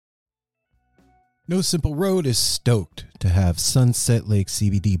No Simple Road is stoked to have Sunset Lake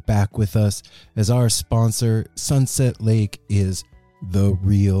CBD back with us as our sponsor. Sunset Lake is the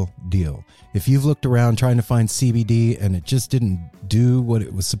real deal. If you've looked around trying to find CBD and it just didn't do what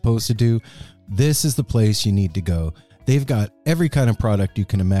it was supposed to do, this is the place you need to go. They've got every kind of product you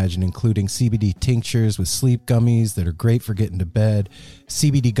can imagine, including CBD tinctures with sleep gummies that are great for getting to bed,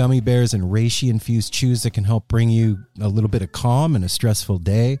 CBD gummy bears and reishi-infused chews that can help bring you a little bit of calm in a stressful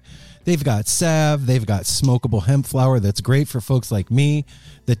day. They've got salve. They've got smokable hemp flower that's great for folks like me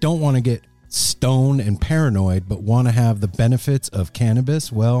that don't want to get stoned and paranoid but want to have the benefits of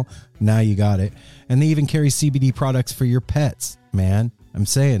cannabis. Well, now you got it. And they even carry CBD products for your pets, man. I'm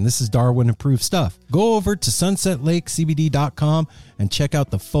saying this is Darwin approved stuff. Go over to sunsetlakecbd.com and check out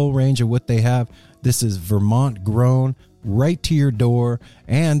the full range of what they have. This is Vermont grown, right to your door,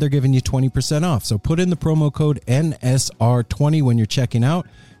 and they're giving you 20% off. So put in the promo code NSR20 when you're checking out.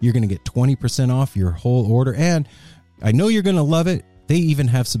 You're going to get 20% off your whole order. And I know you're going to love it. They even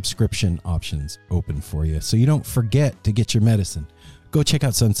have subscription options open for you, so you don't forget to get your medicine. Go check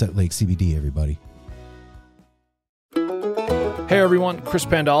out Sunset Lake CBD, everybody. Hey everyone, Chris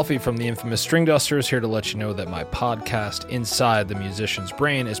Pandolfi from the infamous String Dusters here to let you know that my podcast, Inside the Musician's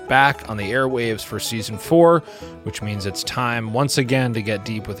Brain, is back on the airwaves for Season 4, which means it's time once again to get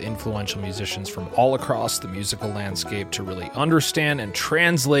deep with influential musicians from all across the musical landscape to really understand and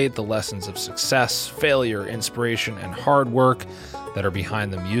translate the lessons of success, failure, inspiration, and hard work that are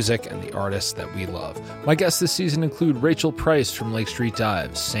behind the music and the artists that we love. My guests this season include Rachel Price from Lake Street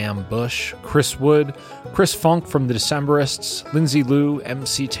Dives, Sam Bush, Chris Wood, Chris Funk from The Decemberists, Lindsay Liu,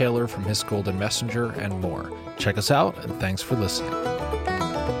 MC Taylor from His Golden Messenger, and more. Check us out, and thanks for listening.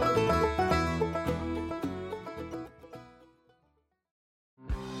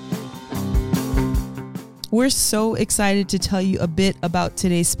 We're so excited to tell you a bit about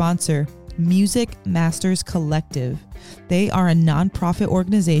today's sponsor, Music Masters Collective. They are a nonprofit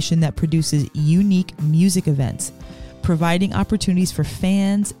organization that produces unique music events, providing opportunities for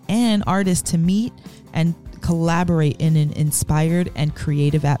fans and artists to meet and collaborate in an inspired and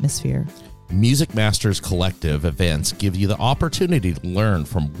creative atmosphere. Music Masters Collective events give you the opportunity to learn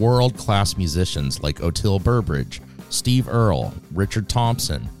from world-class musicians like Otil Burbridge, Steve Earle, Richard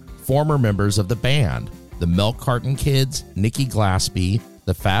Thompson, former members of the band, the Milk Carton Kids, Nikki Glaspie,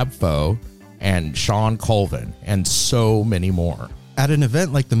 the Fab Four, and Sean Colvin, and so many more. At an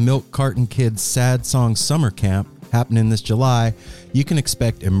event like the Milk Carton Kids Sad Song Summer Camp happening this July, you can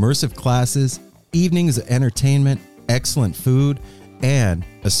expect immersive classes, evenings of entertainment, excellent food, and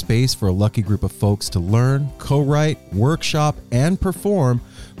a space for a lucky group of folks to learn, co-write, workshop, and perform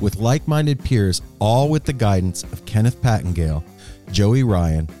with like-minded peers, all with the guidance of Kenneth Pattengale, Joey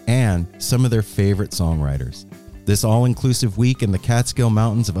Ryan, and some of their favorite songwriters. This all-inclusive week in the Catskill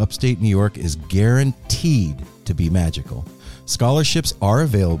Mountains of upstate New York is guaranteed to be magical. Scholarships are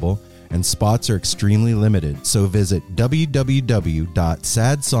available and spots are extremely limited, so visit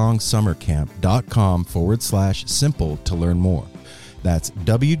www.sadsongsummercamp.com/simple to learn more. That's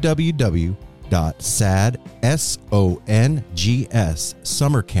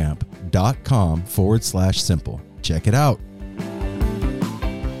www.sadsongsummercamp.com/simple. Check it out.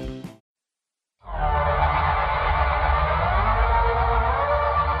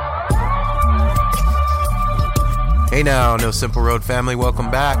 Hey now, No Simple Road family, welcome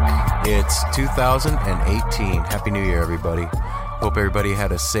back. It's 2018. Happy New Year, everybody. Hope everybody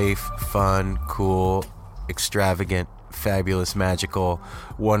had a safe, fun, cool, extravagant, fabulous, magical,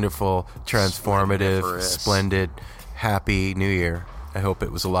 wonderful, transformative, splendid, happy New Year. I hope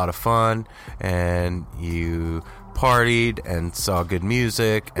it was a lot of fun and you partied and saw good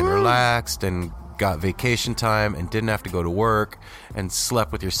music and relaxed and got vacation time and didn't have to go to work and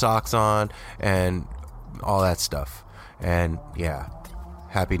slept with your socks on and all that stuff. And yeah,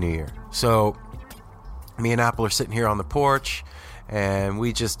 Happy New Year. So me and Apple are sitting here on the porch and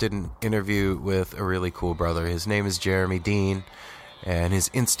we just did an interview with a really cool brother. His name is Jeremy Dean and his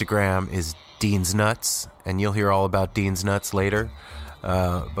Instagram is Dean's Nuts, and you'll hear all about Dean's Nuts later.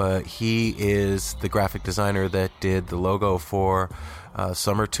 But he is the graphic designer that did the logo for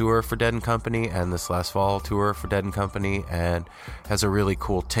summer tour for Dead & Company and this last fall tour for Dead & Company, and has a really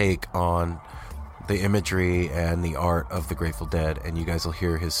cool take on the imagery and the art of the Grateful Dead, and you guys will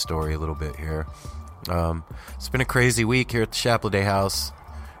hear his story a little bit here. It's been a crazy week here at the Chapelday House.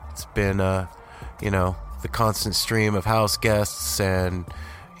 It's been, the constant stream of house guests and,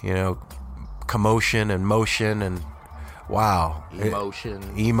 commotion and motion and wow.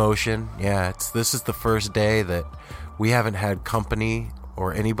 Emotion. Yeah, this is the first day that we haven't had company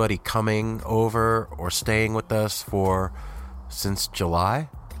or anybody coming over or staying with us since July.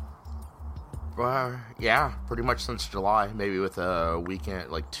 Yeah, pretty much since July, maybe with a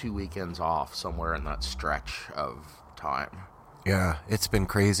weekend, like 2 weekends off, somewhere in that stretch of time. Yeah, it's been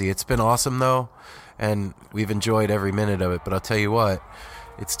crazy. It's been awesome, though, and we've enjoyed every minute of it. But I'll tell you what,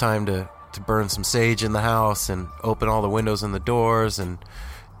 it's time to burn some sage in the house and open all the windows and the doors and,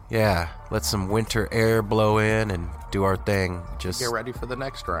 yeah, let some winter air blow in and do our thing. Just get ready for the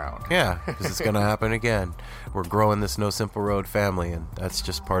next round. Yeah, because it's going to happen again. We're growing this No Simple Road family, and that's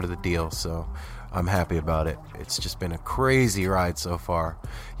just part of the deal, so I'm happy about it. It's just been a crazy ride so far.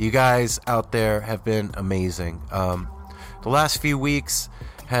 You guys out there have been amazing. The last few weeks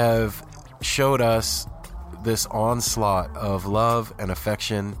have showed us this onslaught of love and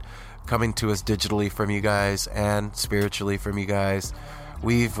affection coming to us digitally from you guys and spiritually from you guys.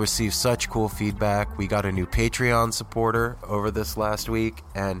 We've received such cool feedback. We got a new Patreon supporter over this last week,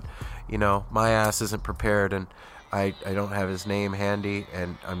 and, you know, my ass isn't prepared, and I don't have his name handy,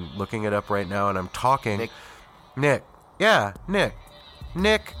 and I'm looking it up right now, and I'm talking. Nick. Yeah, Nick.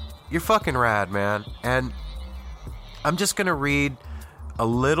 Nick, you're fucking rad, man. And I'm just going to read a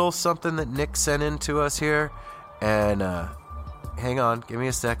little something that Nick sent in to us here, and hang on, give me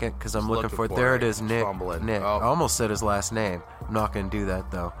a second, because I'm looking for it. There it is, Nick. Nick. I almost said his last name. I'm not going to do that,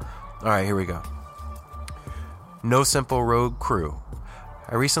 though. All right, here we go. No Simple Road Crew.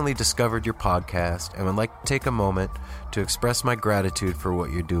 I recently discovered your podcast and would like to take a moment to express my gratitude for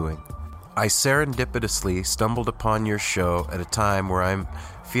what you're doing. I serendipitously stumbled upon your show at a time where I'm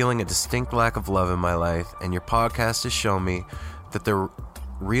feeling a distinct lack of love in my life, and your podcast has shown me that there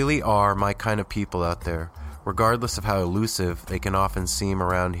really are my kind of people out there, regardless of how elusive they can often seem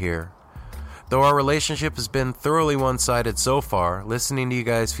around here. Though our relationship has been thoroughly one-sided so far, listening to you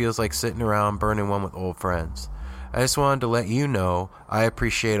guys feels like sitting around burning one with old friends. I just wanted to let you know I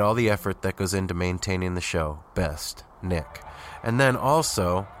appreciate all the effort that goes into maintaining the show. Best, Nick. And then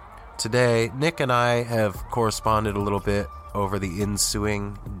also, today, Nick and I have corresponded a little bit over the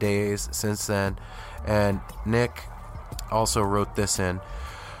ensuing days since then, and Nick also wrote this in.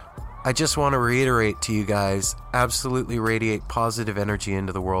 I just want to reiterate to you guys, absolutely radiate positive energy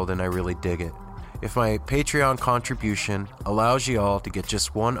into the world, and I really dig it. If my Patreon contribution allows you all to get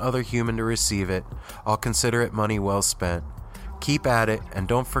just one other human to receive it, I'll consider it money well spent. Keep at it, and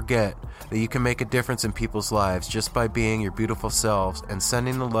don't forget that you can make a difference in people's lives just by being your beautiful selves and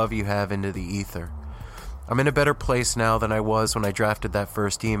sending the love you have into the ether. I'm in a better place now than I was when I drafted that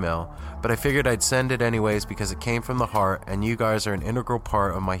first email, but I figured I'd send it anyways because it came from the heart, and you guys are an integral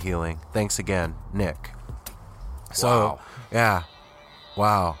part of my healing. Thanks again, Nick. So, wow. Yeah.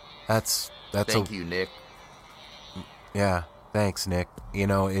 Wow. Thank you, Nick. Yeah, thanks, Nick. You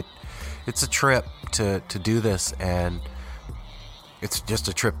know, it's a trip to do this, and it's just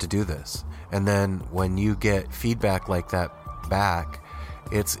a trip to do this. And then when you get feedback like that back,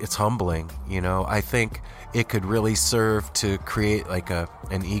 it's humbling, you know. I think it could really serve to create like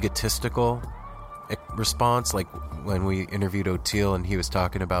an egotistical response, like when we interviewed O'Teal and he was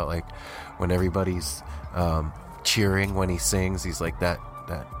talking about like when everybody's cheering when he sings, he's like that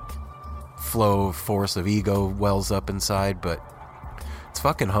flow of force of ego wells up inside. But it's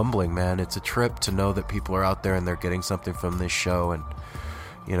fucking humbling, man. It's a trip to know that people are out there and they're getting something from this show, and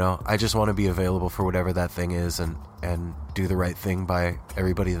you know, I just want to be available for whatever that thing is, and do the right thing by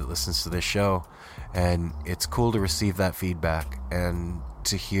everybody that listens to this show. And it's cool to receive that feedback and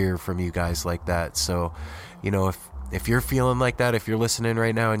to hear from you guys like that. So, you know, if you're feeling like that, if you're listening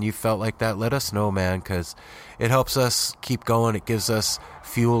right now and you felt like that, let us know, man, because it helps us keep going. It gives us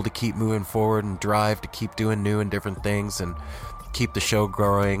fuel to keep moving forward and drive to keep doing new and different things and keep the show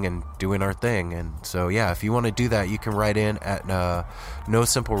growing and doing our thing. And so, yeah, if you want to do that, you can write in at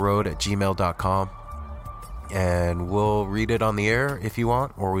nosimpleroad@gmail.com, and we'll read it on the air if you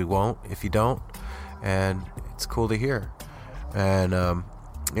want, or we won't if you don't. And it's cool to hear. And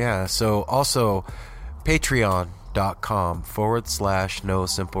yeah, so also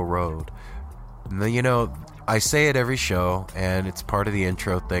patreon.com/NoSimpleRoad. You know, I say it every show, and it's part of the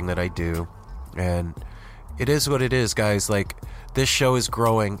intro thing that I do, and it is what it is, guys. Like, this show is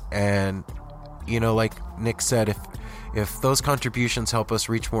growing, and you know, like Nick said, if those contributions help us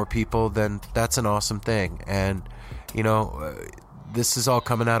reach more people, then that's an awesome thing. And you know, this is all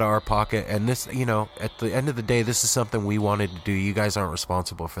coming out of our pocket, and this, you know, at the end of the day, this is something we wanted to do. You guys aren't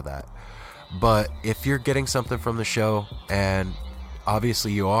responsible for that. But if you're getting something from the show, and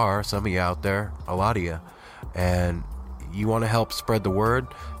obviously you are, some of you out there, a lot of you, and you want to help spread the word,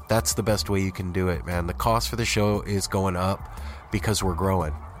 that's the best way you can do it, man. The cost for the show is going up because we're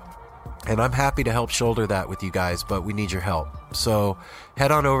growing. And I'm happy to help shoulder that with you guys, but we need your help. So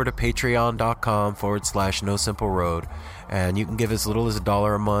head on over to patreon.com/NoSimpleRoad, and you can give as little as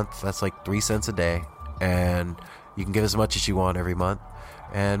 $1 a month. That's like 3 cents a day. And you can give as much as you want every month.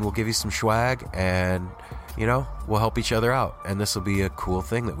 And we'll give you some swag, and, you know, we'll help each other out. And this will be a cool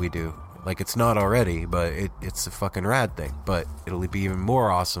thing that we do. Like, it's not already, but it's a fucking rad thing. But it'll be even more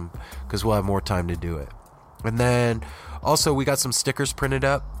awesome because we'll have more time to do it. And then also we got some stickers printed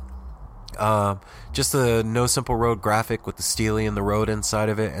up. Just the No Simple Road graphic with the Steely and the road inside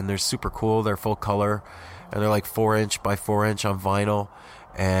of it, and they're super cool. They're full color, and they're like 4" by 4" on vinyl,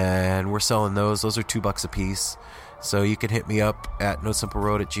 and we're selling those. Those are $2 a piece. So you can hit me up at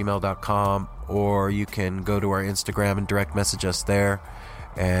nosimpleroad@gmail.com, or you can go to our Instagram and direct message us there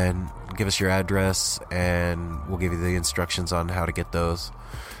and give us your address, and we'll give you the instructions on how to get those.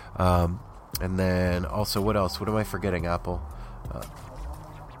 And then also, what else? What am I forgetting, Apple?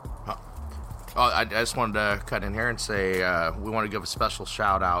 I just wanted to cut in here and say we want to give a special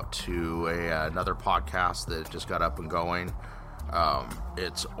shout out to another podcast that just got up and going.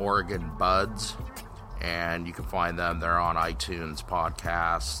 It's Oregon Buds, and you can find them. They're on iTunes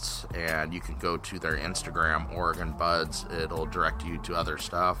podcasts, and you can go to their Instagram, Oregon Buds. It'll direct you to other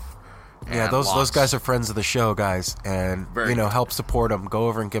stuff. Yeah, those guys are friends of the show, guys, and help support them. Go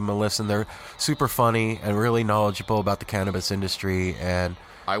over and give them a listen. They're super funny and really knowledgeable about the cannabis industry, and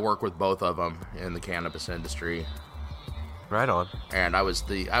I work with both of them in the cannabis industry. Right on. And I was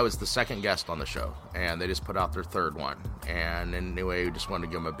the second guest on the show, and they just put out their third one. And anyway, we just wanted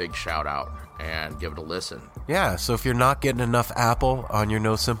to give them a big shout out and give it a listen. Yeah, so if you're not getting enough Apple on your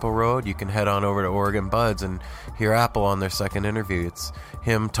No Simple Road, you can head on over to Oregon Buds and hear Apple on their second interview. It's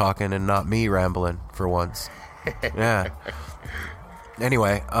him talking and not me rambling for once. Yeah.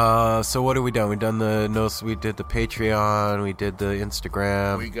 Anyway, so what have we done? We did the Patreon, we did the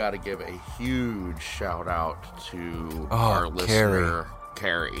Instagram. We got to give a huge shout out to our listener,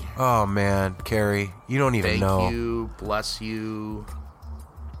 Carrie. Oh man, Carrie, you don't even know. Thank you, bless you.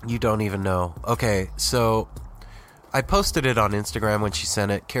 You don't even know. Okay, so I posted it on Instagram when she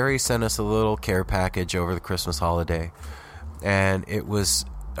sent it. Carrie sent us a little care package over the Christmas holiday, and it was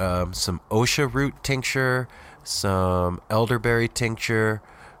some OSHA root tincture, some elderberry tincture,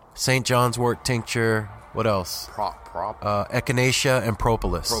 St. John's wort tincture. What else? Echinacea and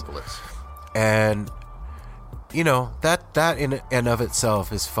propolis. And that in and of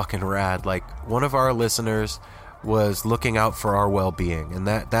itself is fucking rad. Like, one of our listeners was looking out for our well-being, and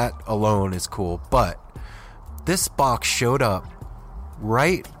that alone is cool. But this box showed up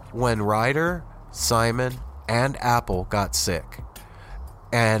right when Ryder, Simon, and Apple got sick,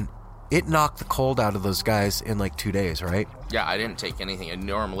 and it knocked the cold out of those guys in like 2 days, right? Yeah, I didn't take anything. And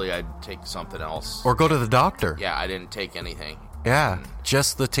normally I'd take something else. Or go to the doctor. Yeah, I didn't take anything. Yeah,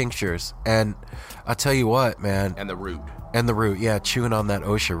 just the tinctures. And I'll tell you what, man. And the root. Yeah, chewing on that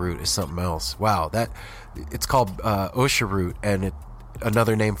OSHA root is something else. Wow, it's called OSHA root, and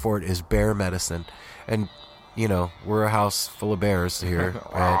another name for it is bear medicine. And we're a house full of bears here.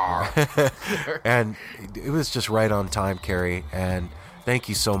 And it was just right on time, Carrie. And thank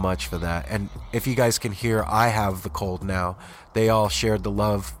you so much for that. And if you guys can hear, I have the cold now. They all shared the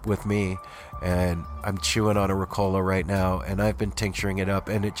love with me, and I'm chewing on a Ricola right now, and I've been tincturing it up,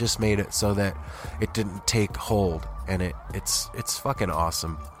 and it just made it so that it didn't take hold, and it's fucking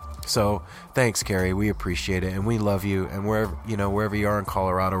awesome. So thanks, Carrie. We appreciate it, and we love you. And wherever you are in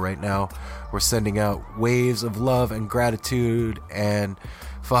Colorado right now, we're sending out waves of love and gratitude. And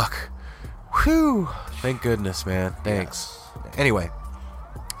thank goodness, man. Thanks. Yes. Anyway,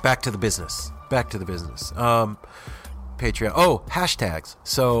 back to the business. Patreon. Oh, hashtags.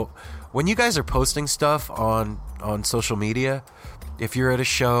 So when you guys are posting stuff on social media, if you're at a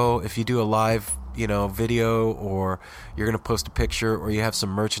show, if you do a live video, or you're going to post a picture, or you have some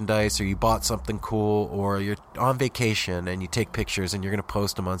merchandise, or you bought something cool, or you're on vacation and you take pictures and you're going to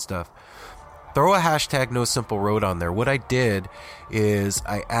post them on stuff, throw a hashtag No Simple Road on there. What I did is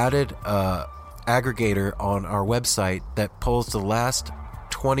I added a aggregator on our website that pulls the last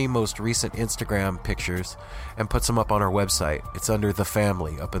 20 most recent Instagram pictures and puts them up on our website. It's under The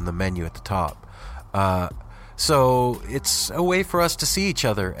Family up in the menu at the top. So it's a way for us to see each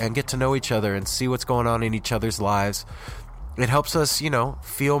other and get to know each other and see what's going on in each other's lives. It helps us,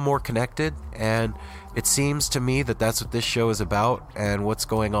 feel more connected, and it seems to me that that's what this show is about, and what's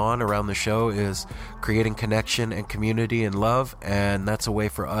going on around the show is creating connection and community and love, and that's a way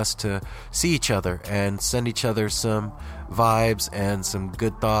for us to see each other and send each other some vibes and some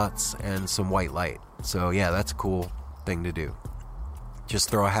good thoughts and some white light. So yeah, that's a cool thing to do. Just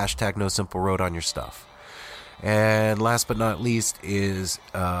throw a hashtag No Simple Road on your stuff. And last but not least is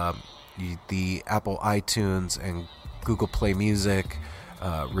the Apple iTunes and Google Play Music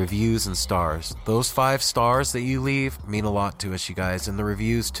reviews and stars. Those 5 stars that you leave mean a lot to us, you guys, and the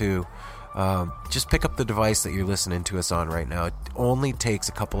reviews too. Just pick up the device that you're listening to us on right now. It only takes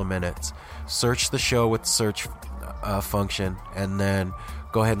a couple of minutes. Search the show with the search function, and then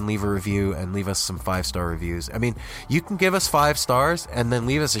go ahead and leave a review and leave us some 5-star reviews. I mean, you can give us 5 stars and then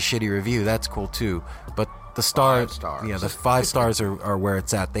leave us a shitty review. That's cool too. But the 5 stars. Yeah, the 5 stars are where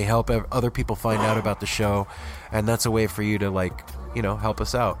it's at. They help other people find out about the show, and that's a way for you to help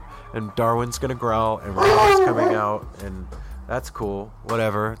us out. And Darwin's gonna growl, and Ryan's coming out, and that's cool.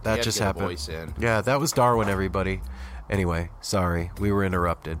 Whatever. That just happened. Voice in. Yeah, that was Darwin, everybody. Anyway, sorry, we were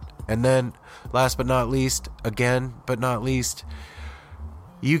interrupted. And then, last but not least,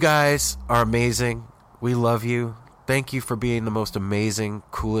 you guys are amazing. We love you. Thank you for being the most amazing,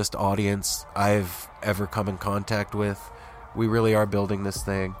 coolest audience I've ever come in contact with. We really are building this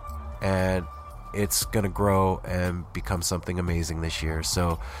thing, and it's going to grow and become something amazing this year.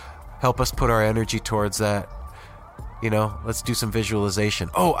 So help us put our energy towards that. Let's do some visualization.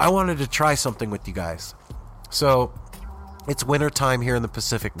 Oh, I wanted to try something with you guys. So it's winter time here in the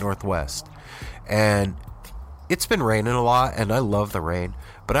Pacific Northwest, and it's been raining a lot, and I love the rain,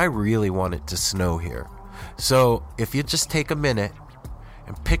 but I really want it to snow here. So if you just take a minute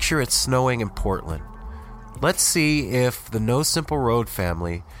and picture it snowing in Portland, let's see if the No Simple Road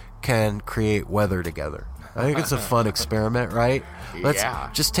family can create weather together. I think it's a fun experiment, right? Let's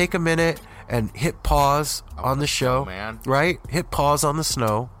just take a minute and hit pause on the show, right? Hit pause on the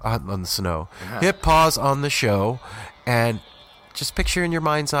snow, Hit pause on the show, and just picture in your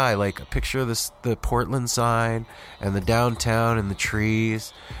mind's eye, like a picture of the Portland sign and the downtown and the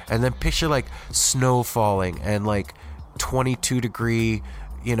trees, and then picture like snow falling and like 22-degree,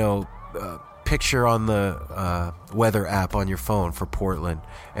 picture on the weather app on your phone for Portland,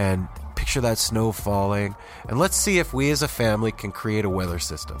 and picture that snow falling, and let's see if we as a family can create a weather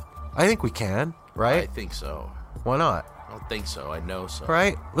system. I think we can, right? I think so. Why not? I don't think so. I know so.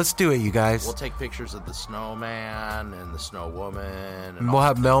 Right? Let's do it, you guys. We'll take pictures of the snowman and the snow woman. And we'll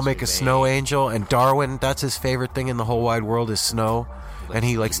have Mel make a snow angel, and Darwin, that's his favorite thing in the whole wide world is snow. And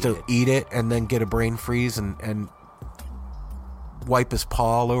he likes to eat it and then get a brain freeze and wipe his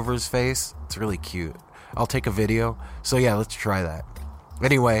paw all over his face. It's really cute. I'll take a video. So yeah, let's try that.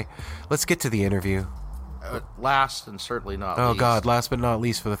 Anyway, let's get to the interview. Last and certainly not least. Oh God, last but not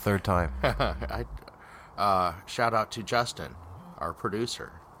least for the 3rd time. Shout out to Justin, our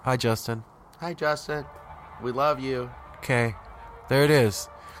producer. Hi, Justin. Hi, Justin. We love you. Okay, there it is.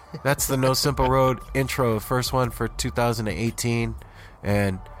 That's the No Simple Road intro, first one for 2018.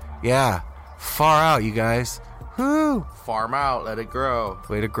 And yeah, far out, you guys. Woo! Farm out, let it grow.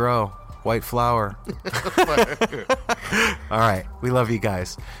 Way to grow. White flower. All right, we love you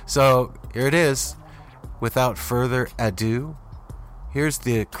guys. So here it is. Without further ado, here's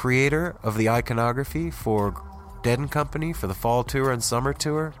the creator of the iconography for Dead & Company for the fall tour and summer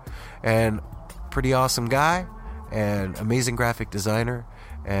tour, and pretty awesome guy, and amazing graphic designer,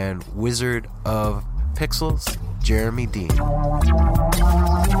 and wizard of pixels, Jeremy Dean.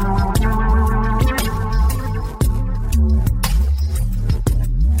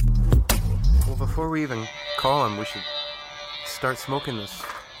 Well, before we even call him, we should start smoking this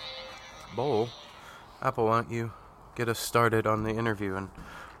bowl. Apple, why don't you get us started on the interview, and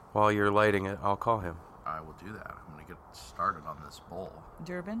while you're lighting it, I'll call him. I will do that. I'm going to get started on this bowl.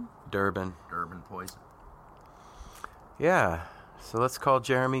 Durban Poison. Yeah, so let's call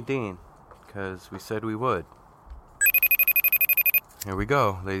Jeremy Dean, because we said we would. Here we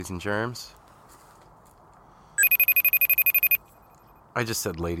go, ladies and germs. I just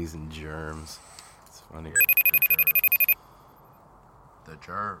said ladies and germs. It's funny. The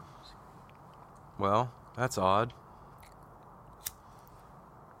germs. Well, that's odd.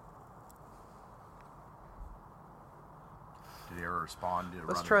 Did he ever respond?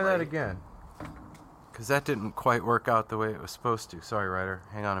 Let's try that again. Because that didn't quite work out the way it was supposed to. Sorry, Ryder.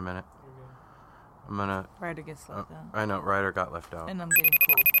 Hang on a minute. I'm gonna... Ryder gets left out. I know, Ryder got left out. And I'm getting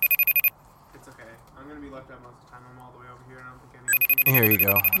cold. It's okay. I'm gonna be left out most of the time. I'm all the way over here, and I don't think anyone can... Here you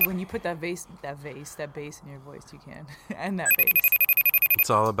go. When you put that bass in your voice, you can. And that bass.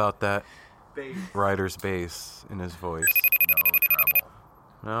 It's all about that Bass. Ryder's bass in his voice. No trouble.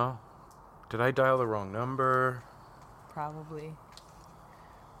 No? Did I dial the wrong number? Probably.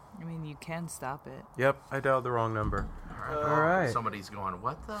 I mean, you can stop it. Yep, I dialed the wrong number. All right. Somebody's going,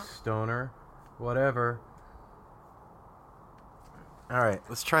 what the? Stoner. Whatever. Alright,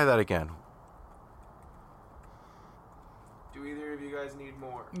 let's try that again. Do either of you guys need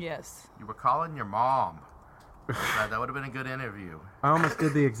more? Yes. You were calling your mom. That would have been a good interview. I almost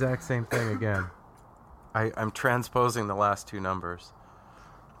did the exact same thing again. I'm transposing the last two numbers.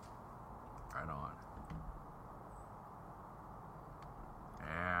 Right on.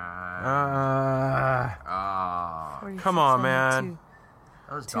 And... Come on, man.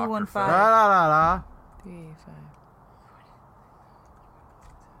 That was 215. La la la la. 385.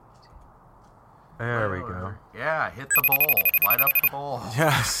 There we go. Yeah, hit the bowl. Light up the bowl.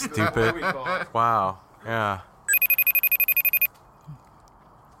 Yeah, stupid. Wow. Yeah.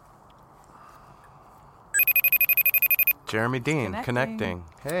 Jeremy Dean connecting.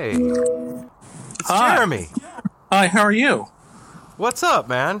 Hey. It's Hi. Jeremy. Hi, how are you? What's up,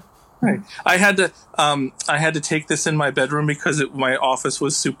 man? I had to take this in my bedroom because my office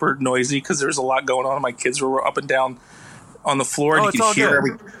was super noisy because there was a lot going on. My kids were up and down on the floor, and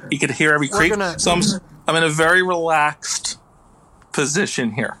you could hear every creak. So I'm in a very relaxed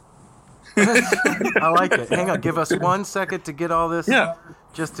position here. I like it. Hang on, give us 1 second to get all this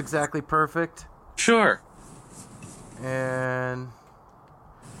just exactly perfect. Sure. And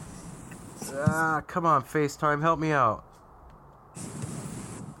come on, FaceTime, help me out.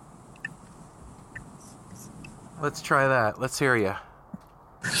 Let's try that. Let's hear you.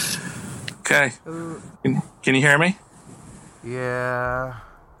 Okay. Can you hear me? Yeah.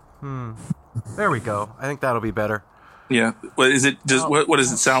 There we go. I think that'll be better. Yeah. What is it? What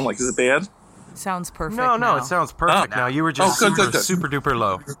does it sound like? Is it bad? Sounds perfect. No, now. it sounds perfect now. You were just super duper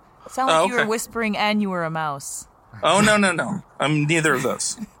low. Sound like you were whispering and you were a mouse. Oh, no. I'm neither of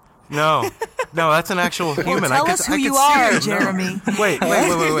those. No, that's an actual human. Tell us who you are, Jeremy. Wait.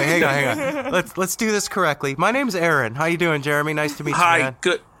 Hang on. Let's do this correctly. My name's Aaron. How you doing, Jeremy? Nice to meet you, man.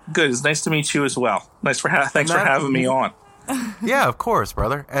 Good. It's nice to meet you as well. Thanks for having me on. Yeah, of course,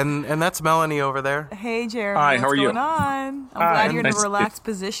 brother. And that's Melanie over there. Hey, Jeremy. Hi, how are you? What's going on? I'm glad you're in a relaxed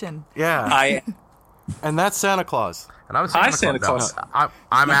position. Yeah. And that's Santa Claus. And I'm Santa Claus.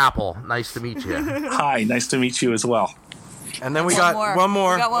 I'm Apple. Nice to meet you. Hi, nice to meet you as well. And then we got one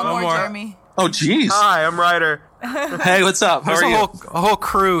more. We got one more, Jeremy. Oh, jeez. Hi, I'm Ryder. Hey, what's up? How are you? A whole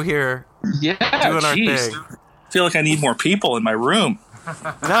crew here. Yeah, doing our thing. I feel like I need more people in my room.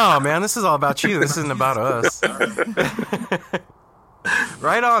 No, man, this is all about you. This isn't about us.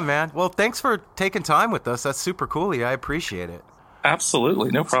 Right on, man. Well, thanks for taking time with us. That's super cool. I appreciate it.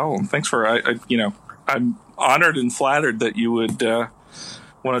 Absolutely, no problem. Thanks for I'm honored and flattered that you would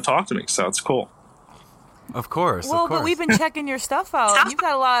want to talk to me. So it's cool. Of course. Well, but we've been checking your stuff out. You've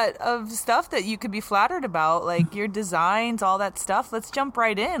got a lot of stuff that you could be flattered about, like your designs, all that stuff. Let's jump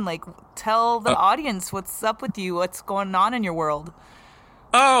right in. Like, tell the audience what's up with you, what's going on in your world.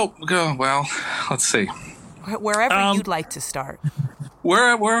 Oh, well, let's see. Wherever you'd like to start.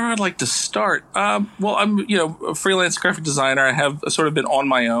 Where I'd like to start? Well, I'm a freelance graphic designer. I have sort of been on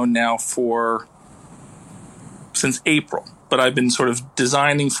my own now since April. But I've been sort of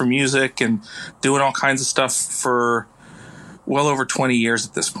designing for music and doing all kinds of stuff for well over 20 years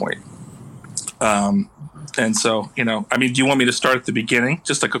at this point. And so, do you want me to start at the beginning?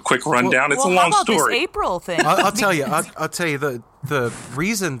 Just like a quick rundown? It's a long how about story. This April thing? I'll tell you. I'll tell you the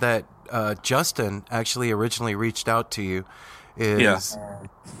reason that Justin actually originally reached out to you is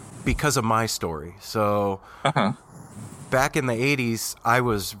because of my story. So back in the 80s, I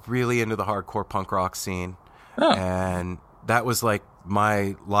was really into the hardcore punk rock scene. And that was like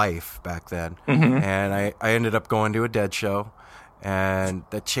my life back then. And I ended up going to a Dead show, and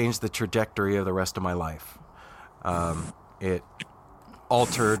that changed the trajectory of the rest of my life. It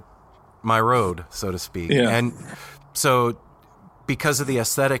altered my road, so to speak. And so because of the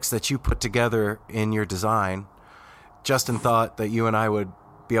aesthetics that you put together in your design, Justin thought that you and I would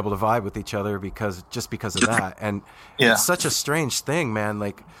be able to vibe with each other because of that. And it's such a strange thing, man.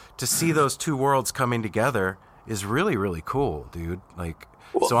 Like, to see those two worlds coming together is really, really cool, dude. Like,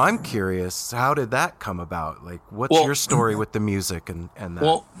 so I'm curious, how did that come about? Like, what's your story with the music and that?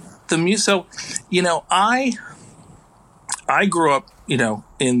 Well, the music, so, I grew up,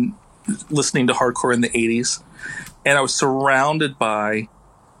 in listening to hardcore in the 80s, and I was surrounded by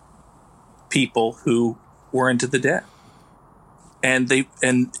people who were into the Dead. And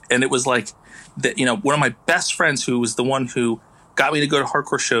it was like that, one of my best friends, who was the one who got me to go to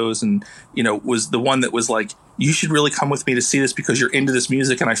hardcore shows and, was the one that was like, you should really come with me to see this because you're into this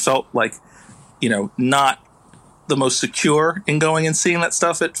music. And I felt like, not the most secure in going and seeing that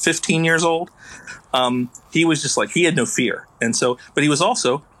stuff at 15 years old. He was just like, he had no fear. And so, but he was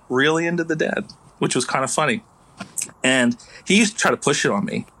also really into the Dead, which was kind of funny. And he used to try to push it on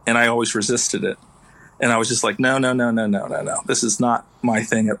me, and I always resisted it. And I was just like, no. This is not my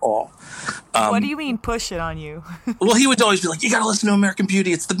thing at all. What do you mean push it on you? Well, he would always be like, you got to listen to American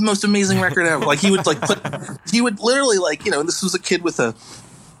Beauty. It's the most amazing record ever. Like, he would literally, like, you know, this was a kid with a,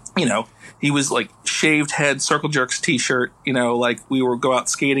 you know, he was like shaved head, Circle Jerks t-shirt, you know, like we would go out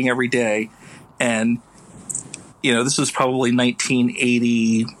skating every day. And, you know, this was probably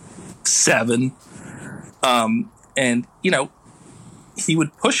 1987. And, you know, he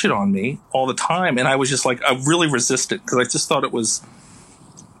would push it on me all the time. And I was just like, I really resisted because I just thought it was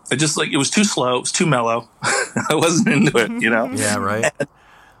too slow. It was too mellow. I wasn't into it, you know? Yeah, right.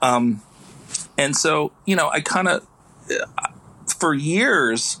 And so, you know, I kind of, for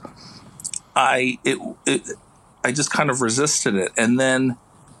years, I just kind of resisted it. And then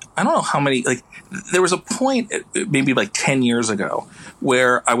I don't know how many, like, there was a point maybe like 10 years ago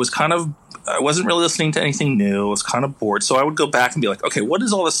where I wasn't really listening to anything new. I was kind of bored. So I would go back and be like, okay, what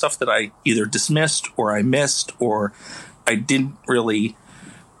is all the stuff that I either dismissed or I missed or I didn't really,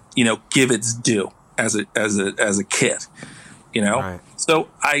 you know, give its due as a kid, you know? Right. So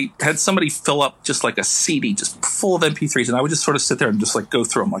I had somebody fill up just like a CD just full of MP3s, and I would just sort of sit there and just like go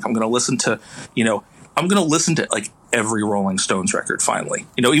through them. Like, I'm going to listen to like every Rolling Stones record finally,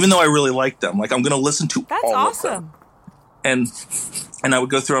 you know, even though I really liked them. Like, I'm going to listen to all awesome. of them. And I would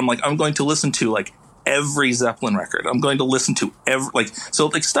go through, I'm like, I'm going to listen to like every Zeppelin record. I'm going to listen to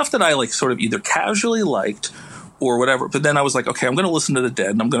stuff that I like sort of either casually liked or whatever. But then I was like, okay, I'm going to listen to the Dead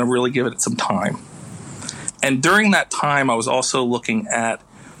and I'm going to really give it some time. And during that time, I was also looking at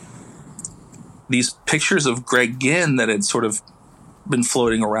these pictures of Greg Ginn that had sort of been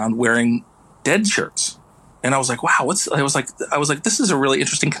floating around wearing Dead shirts. And I was like, wow, I was like, this is a really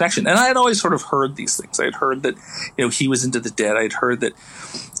interesting connection. And I had always sort of heard these things. I had heard that, you know, he was into the Dead. I had heard that,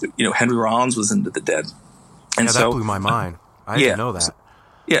 you know, Henry Rollins was into the Dead. And yeah, that blew my mind. I didn't know that.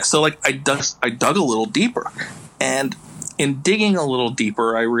 Yeah. So like I dug a little deeper, and in digging a little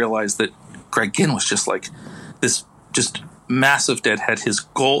deeper, I realized that Greg Ginn was just like this just massive Deadhead. His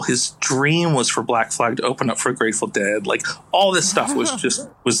dream was for Black Flag to open up for Grateful Dead. Like, all this stuff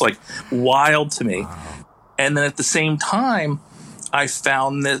was like wild to me. Wow. And then at the same time, I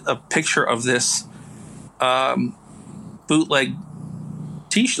found a picture of this bootleg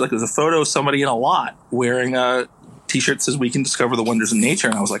T-shirt. Like, there's a photo of somebody in a lot wearing a T-shirt that says "We Can Discover the Wonders of Nature,"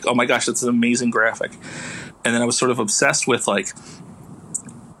 and I was like, "Oh my gosh, that's an amazing graphic." And then I was sort of obsessed with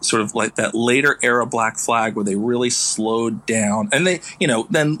sort of like that later era Black Flag where they really slowed down. And they, you know,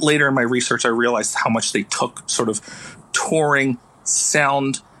 then later in my research, I realized how much they took sort of touring,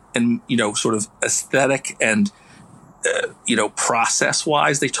 sound, and, you know, sort of aesthetic and, you know, process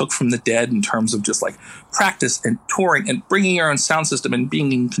wise, they took from the Dead in terms of just like practice and touring and bringing your own sound system and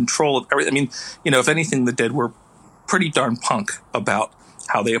being in control of everything. I mean, you know, if anything, the Dead were pretty darn punk about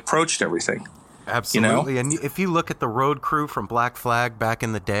how they approached everything. Absolutely. You know? And if you look at the road crew from Black Flag back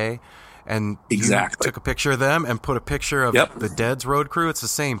in the day, and exactly. you took a picture of them and put a picture of Yep. the Dead's road crew, it's the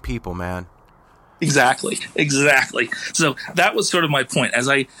same people, man. Exactly. So that was sort of my point. As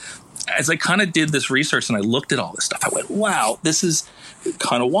I kind of did this research and I looked at all this stuff, I went, wow, this is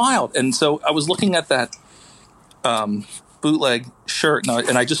kind of wild. And so I was looking at that bootleg shirt,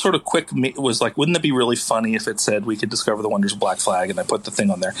 and I just sort of was like, wouldn't it be really funny if it said "We Could Discover the Wonders of Black Flag," and I put the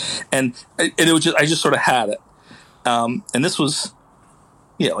thing on there, and it was just, I just sort of had it, and this was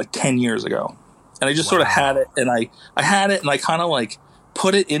like 10 years ago, and I just sort of had it, and I had it, and I kind of like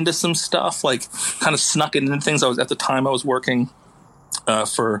put it into some stuff, like kind of snuck it into things. I was working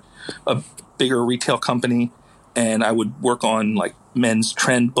for a bigger retail company, and I would work on like men's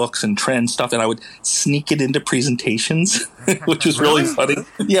trend books and trend stuff, and I would sneak it into presentations, which was really funny.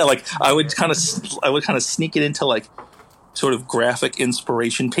 Yeah, like I would kind of sneak it into like sort of graphic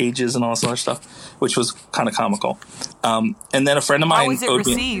inspiration pages and all this other stuff, which was kind of comical. And then a friend of mine. How was it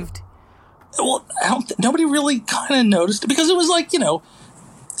received? Well, nobody really kind of noticed it because it was like, you know,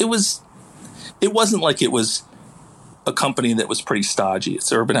 it wasn't like it was a company that was pretty stodgy.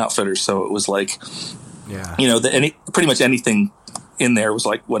 It's Urban Outfitters, so it was like, you know, pretty much anything in there was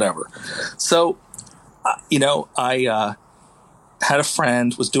like whatever. So, you know, I had a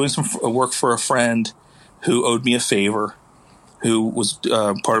friend, was doing some work for a friend who owed me a favor, who was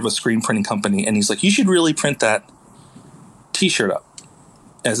part of a screen printing company, and he's like, "You should really print that T-shirt up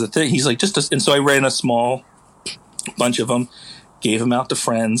as a thing." He's like, and so I ran a small bunch of them, gave them out to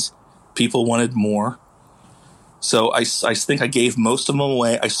friends. People wanted more. So I think I gave most of them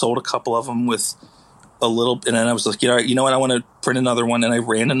away. I sold a couple of them with a little, and then I was like, you know what, I want to print another one, and I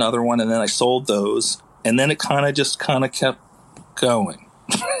ran another one, and then I sold those, and then it kind of kept going.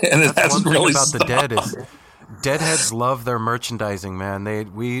 And that's one thing really about stopped. the Dead is Deadheads love their merchandising, man.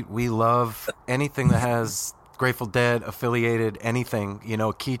 We love anything that has Grateful Dead affiliated, anything, you know,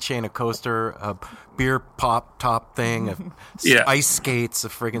 a keychain, a coaster, a beer pop top thing, ice skates, a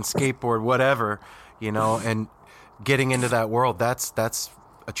friggin' skateboard, whatever, you know, and getting into that world, that's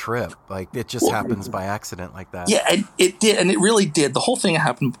a trip. Like, it just happens by accident like that. Yeah, and it did, and it really did. The whole thing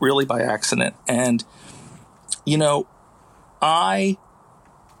happened really by accident. And, you know, I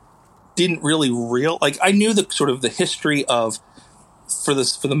didn't really I knew the sort of the history of, for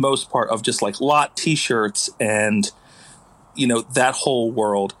the most part, of just like lot t-shirts and, you know, that whole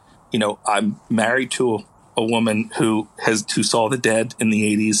world. You know, I'm married to a woman who saw the Dead in the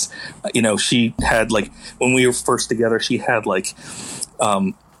 80s. You know, she had, like, when we were first together, she had like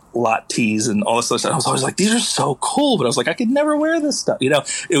lot tees and all this other stuff. I was always like, these are so cool, but I was like, I could never wear this stuff. You know,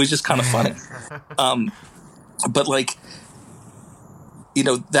 it was just kind of funny. But like, you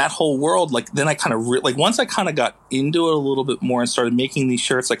know, that whole world, like, then I kind of once I kind of got into it a little bit more and started making these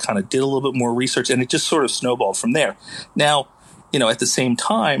shirts, I kind of did a little bit more research, and it just sort of snowballed from there. Now, you know, at the same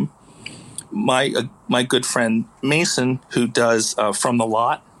time, my good friend Mason, who does From the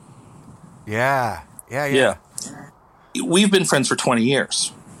Lot, yeah, we've been friends for 20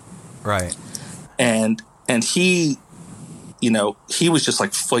 years, right? And he, you know, he was just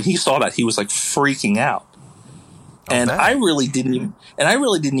like, he saw that, he was like freaking out. And I really didn't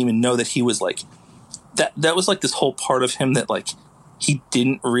even know that he was like that. That was like this whole part of him that, like, he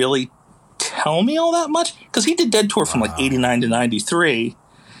didn't really tell me all that much, because he did Dead Tour from like 89 to 93,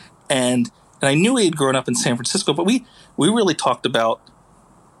 and I knew he had grown up in San Francisco, but we really talked about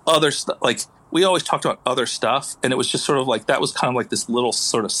other stuff. Like, we always talked about other stuff, and it was just sort of like, that was kind of like this little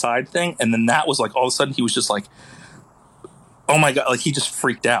sort of side thing, and then that was like, all of a sudden he was just like, oh my God, like, he just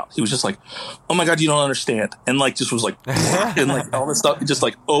freaked out. He was just like, oh my God, you don't understand. And like, just was like, and like all this stuff just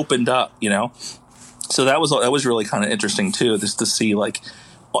like opened up, you know? So that was really kind of interesting too, just to see, like,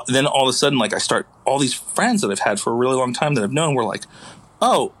 then all of a sudden, like, all these friends that I've had for a really long time that I've known were like,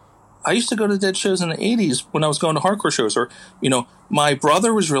 oh, I used to go to Dead shows in the 80s when I was going to hardcore shows, or, you know, my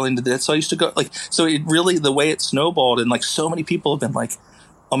brother was really into Dead, so I used to go, like, so it really, the way it snowballed, and like, so many people have been like,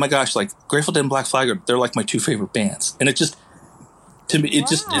 oh my gosh, like, Grateful Dead and Black Flag, they're like my two favorite bands. And it just, to me, it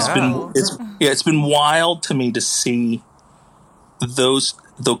just, it's been wild to me to see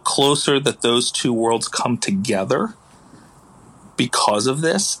the closer that those two worlds come together because of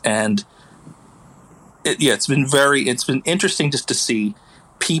this. And it's been interesting just to see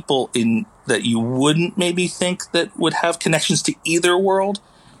people in that you wouldn't maybe think that would have connections to either world,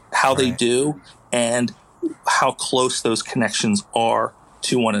 how they do, and how close those connections are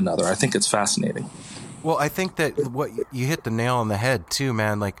to one another. I think it's fascinating. Well, I think that what you hit the nail on the head too,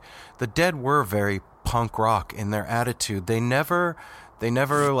 man. Like, the Dead were very punk rock in their attitude. They never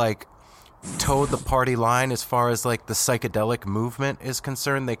like towed the party line as far as like the psychedelic movement is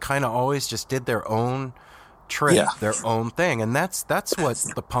concerned. They kind of always just did their own trip, their own thing, and that's what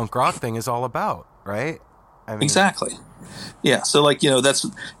the punk rock thing is all about, right? I mean, exactly. Yeah. So, like, you know, that's,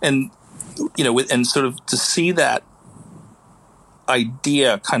 and, you know, and sort of to see that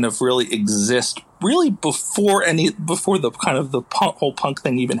idea kind of really exist really before the kind of the whole punk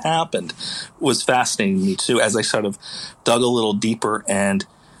thing even happened was fascinating to me too, as I sort of dug a little deeper and,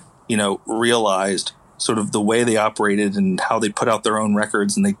 you know, realized sort of the way they operated and how they put out their own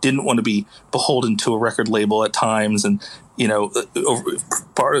records, and they didn't want to be beholden to a record label at times, and, you know,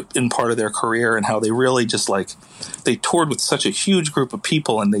 part of their career, and how they really just, like, they toured with such a huge group of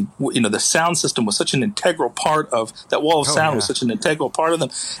people, and they, you know, the sound system was such an integral part of that wall of sound was such an integral part of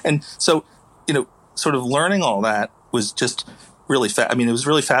them. And so, you know, sort of learning all that was just really I mean, it was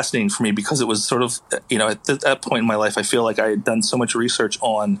really fascinating for me, because it was sort of, you know, at that point in my life, I feel like I had done so much research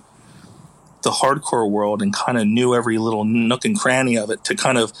on the hardcore world and kind of knew every little nook and cranny of it, to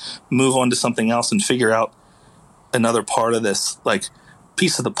kind of move on to something else and figure out another part of this, like,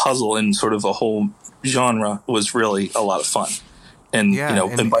 piece of the puzzle in sort of a whole genre, was really a lot of fun. And, you know,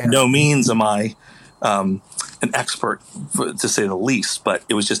 and by no means am I an expert, to say the least, but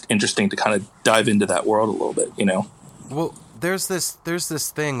it was just interesting to kind of dive into that world a little bit, you know? Well, there's this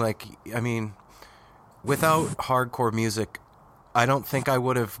thing, like, I mean, without hardcore music, I don't think I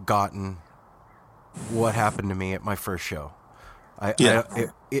would have gotten what happened to me at my first show.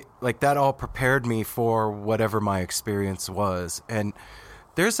 It like, that all prepared me for whatever my experience was. And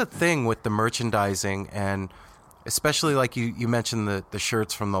there's a thing with the merchandising, and especially, like, you mentioned the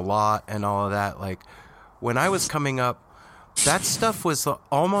shirts from the lot and all of that. Like, when I was coming up, that stuff was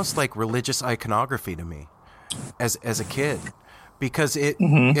almost like religious iconography to me as a kid, because it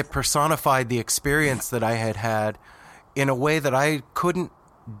personified the experience that I had in a way that I couldn't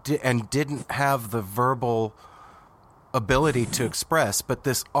and didn't have the verbal ability to express, but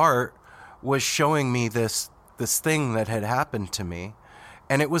this art was showing me this thing that had happened to me.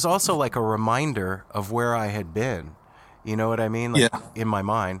 And it was also like a reminder of where I had been. You know what I mean? Like, in my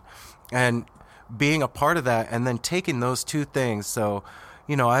mind. And being a part of that, and then taking those two things. So,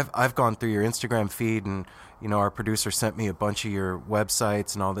 you know, I've gone through your Instagram feed, and, you know, our producer sent me a bunch of your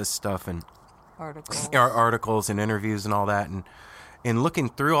websites and all this stuff, and articles and interviews and all that. And in looking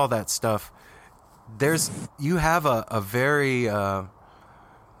through all that stuff, you have a very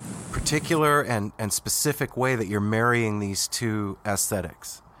particular and specific way that you're marrying these two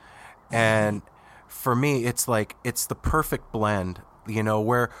aesthetics. And for me, it's like, it's the perfect blend, you know,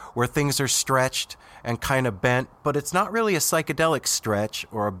 where things are stretched and kind of bent, but it's not really a psychedelic stretch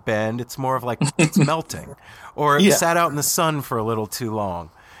or a bend. It's more of like, it's melting, or it sat out in the sun for a little too long.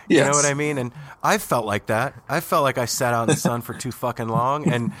 You know what I mean? And I felt like that. I felt like I sat out in the sun for too fucking long,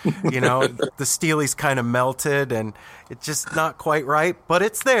 and, you know, the Steely's kind of melted, and it's just not quite right, but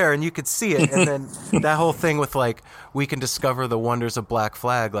it's there, and you could see it. And then that whole thing with, like, we can discover the wonders of Black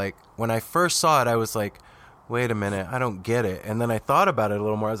Flag. Like, when I first saw it, I was like, wait a minute, I don't get it. And then I thought about it a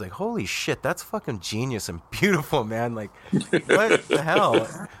little more. I was like, holy shit, that's fucking genius and beautiful, man. Like, what the hell?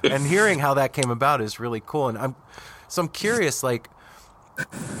 And hearing how that came about is really cool. And I'm curious, like,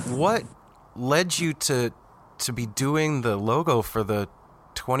 what led you to be doing the logo for the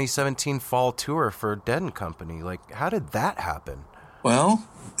 2017 fall tour for Dead and Company? Like, how did that happen? Well,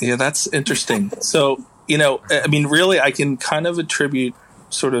 yeah, that's interesting. So, you know, I mean, really, I can kind of attribute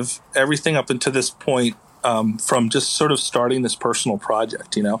sort of everything up until this point from just sort of starting this personal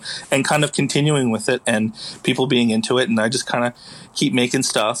project, you know, and kind of continuing with it, and people being into it, and I just kind of keep making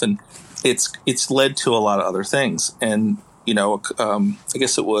stuff, and it's led to a lot of other things. And, you know, I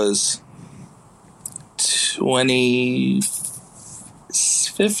guess it was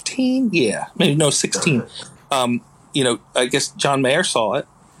 2015, maybe 16. You know, I guess John Mayer saw it,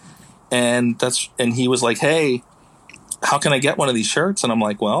 and he was like, "Hey, how can I get one of these shirts?" And I'm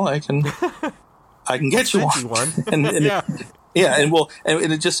like, "Well, I can get you one." and and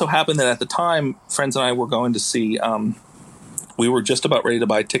it just so happened that at the time, friends and I were going to see. We were just about ready to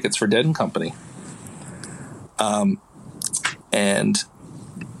buy tickets for Dead and Company. And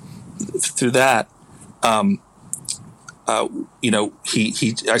through that, you know,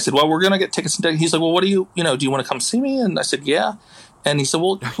 I said, well, we're going to get tickets. And he's like, well, what do you want to come see me? And I said, yeah. And he said,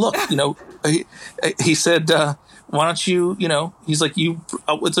 well, look, you know, he said, why don't you, you know, he's like,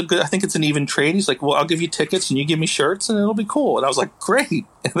 I think it's an even trade. He's like, well, I'll give you tickets and you give me shirts and it'll be cool. And I was like, great.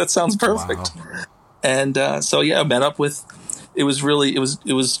 That sounds perfect. Wow. And, so yeah, I met up with, it was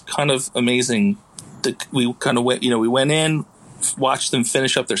kind of amazing. We kind of went, you know, we went in, watched them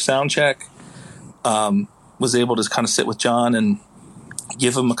finish up their sound check, was able to kind of sit with John and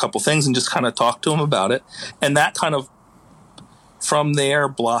give him a couple things and just kind of talk to him about it. And that kind of, from there,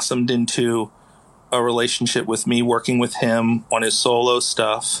 blossomed into a relationship with me working with him on his solo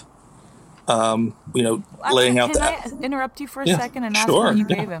stuff. You know, laying out that. Can I interrupt you for a second and ask what you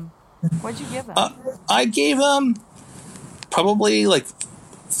gave him? What'd you give him? I gave him probably like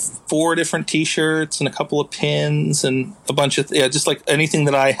 4 different T-shirts and a couple of pins and a bunch of just like anything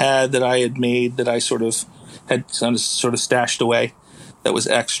that I had made that I sort of had kind of stashed away that was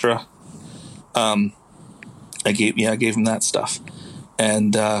extra. I gave him that stuff,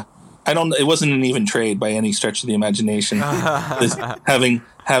 and it wasn't an even trade by any stretch of the imagination.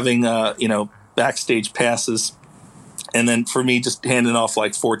 having you know, backstage passes, and then for me just handing off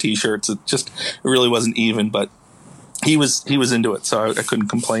like 4 T-shirts, it really wasn't even, but he was into it, so I couldn't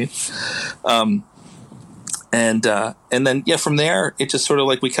complain. And then from there it just sort of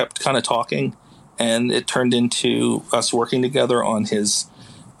like we kept kind of talking, and it turned into us working together on his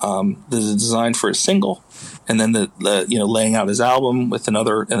the design for his single, and then the you know, laying out his album with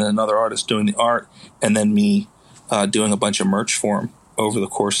another artist doing the art, and then me doing a bunch of merch for him over the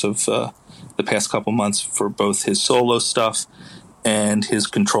course of the past couple months for both his solo stuff and his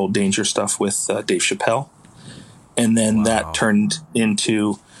Controlled Danger stuff with Dave Chappelle. And then that turned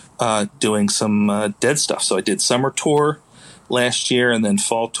into doing some Dead stuff. So I did summer tour last year, and then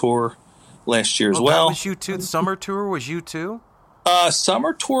fall tour last year as well. That was you too? The summer tour was you too?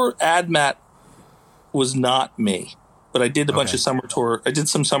 Summer tour AdMat was not me, but I did a bunch of summer tour. I did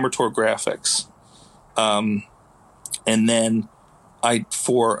some summer tour graphics. And then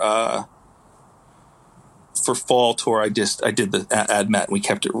for fall tour, I did the AdMat, and we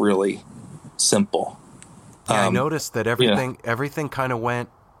kept it really simple. Yeah, I noticed that everything kind of went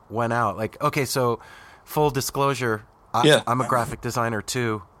out. Like, okay, so full disclosure, I'm a graphic designer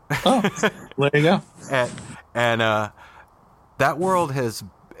too. Oh, there you go. and that world has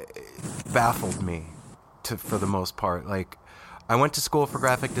baffled me for the most part. Like, I went to school for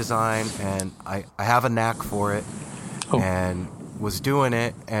graphic design, and I have a knack for it, and was doing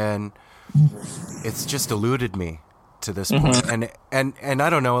it, and it's just eluded me to this point. And I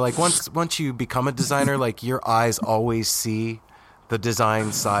don't know, like once you become a designer, like your eyes always see the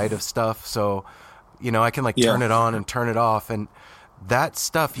design side of stuff. So, you know, I can like turn it on and turn it off, and that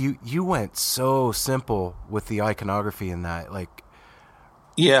stuff, you went so simple with the iconography in that, like.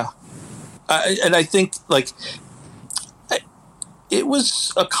 Yeah. And I think, like, it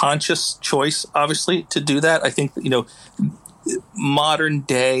was a conscious choice, obviously, to do that. I think, you know, modern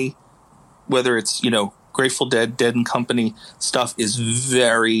day, whether it's, you know, Grateful Dead, Dead and Company stuff is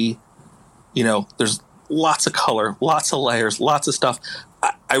very, you know, there's lots of color, lots of layers, lots of stuff.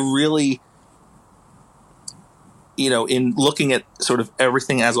 I really, you know, in looking at sort of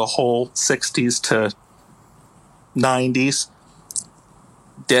everything as a whole, 60s to 90s,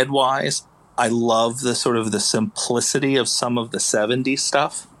 Dead-wise, I love the sort of the simplicity of some of the 70s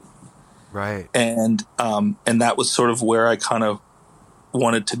stuff. Right. And that was sort of where I kind of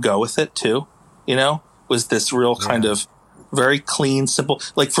wanted to go with it too, you know, was this real kind of very clean, simple,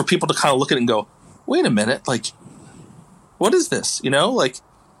 like for people to kind of look at it and go, wait a minute, like, what is this? You know, like,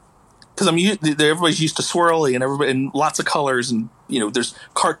 because everybody's used to swirly and lots of colors, and, you know, there's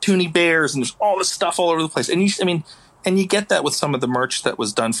cartoony bears and there's all this stuff all over the place. And you get that with some of the merch that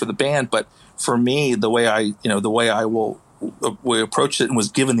was done for the band, but for me, the way I will approach it and was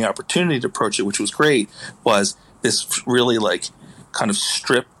given the opportunity to approach it, which was great, was this really like kind of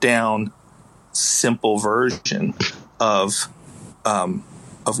stripped down, simple version of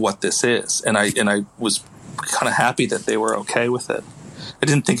what this is. And I was kind of happy that they were okay with it. I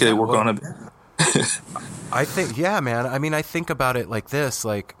didn't think they were going to be. I think, yeah, man. I mean, I think about it like this,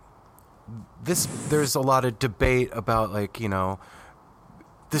 like, there's a lot of debate about, like, you know,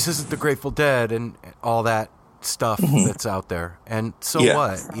 this isn't the Grateful Dead and all that stuff that's out there. And so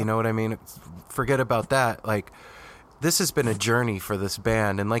what? You know what I mean? Forget about that. Like, this has been a journey for this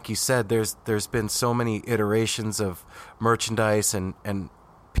band, and like you said, there's been so many iterations of merchandise and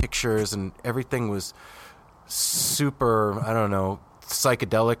pictures, and everything was super, I don't know,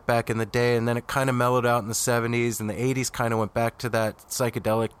 psychedelic back in the day, and then it kind of mellowed out in the 70s, and the 80s kind of went back to that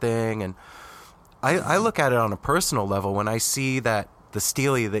psychedelic thing. And I look at it on a personal level when I see that the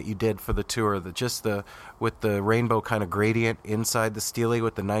Steely that you did for the tour, with the rainbow kind of gradient inside the Steely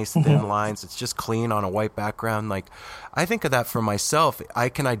with the nice thin lines, it's just clean on a white background. Like, I think of that for myself. I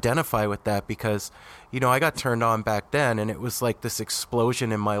can identify with that because, you know, I got turned on back then, and it was like this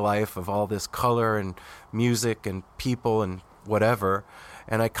explosion in my life of all this color and music and people and whatever,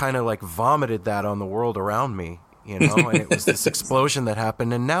 and I kind of like vomited that on the world around me, you know. And it was this explosion that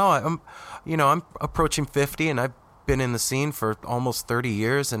happened, and now I'm approaching 50, and I've been in the scene for almost 30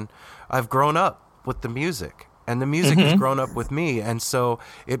 years, and I've grown up with the music, and the music has grown up with me, and so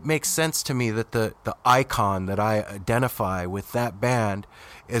it makes sense to me that the icon that I identify with that band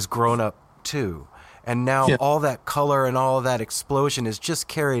is grown up too. And now all that color and all of that explosion is just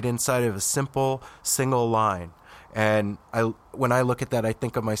carried inside of a simple single line. And when I look at that, I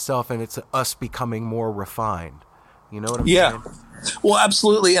think of myself, and it's us becoming more refined. You know what I'm saying? Well,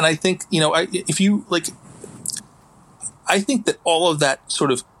 absolutely. And I think, you know, I think that all of that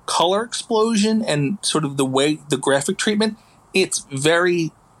sort of color explosion and sort of the way the graphic treatment,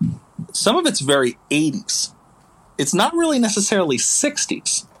 some of it's very 80s. It's not really necessarily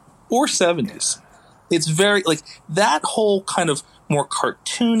 60s or 70s. It's very, like, that whole kind of more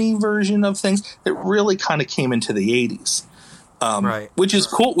cartoony version of things that really kind of came into the 80s. Right. Which is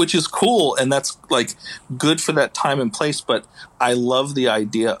cool. And that's like good for that time and place. But I love the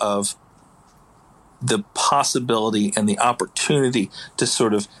idea of the possibility and the opportunity to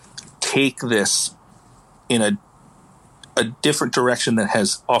sort of take this in a different direction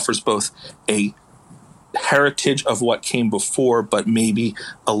that offers both a heritage of what came before, but maybe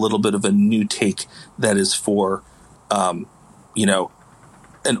a little bit of a new take that is for, you know,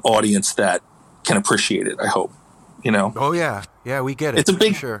 an audience that can appreciate it, I hope, you know? Oh yeah. Yeah, we get it. It's a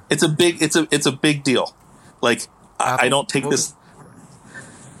big deal. Like, I don't take this.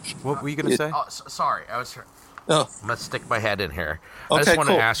 What were you going to say? Oh, sorry. I'm going to stick my head in here. Okay, I just want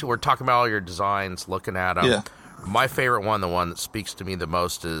to ask you, we're talking about all your designs, looking at them. Yeah. My favorite one, the one that speaks to me the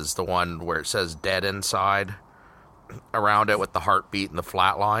most, is the one where it says Dead inside around it with the heartbeat and the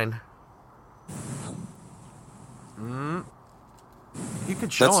flat line. You can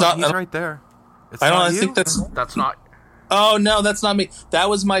show him. He's right there. I think that's not. Oh no, that's not me. That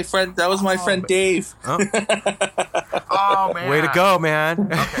was my friend. Friend Dave. Oh man! Way to go, man.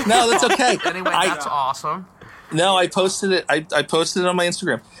 Okay. No, that's okay. Anyway, that's awesome. No, I posted it. I posted it on my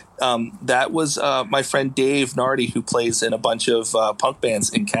Instagram. That was my friend Dave Nardi, who plays in a bunch of punk bands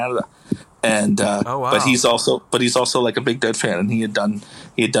in Canada, and wow. but he's also like a big Dead fan, and he had done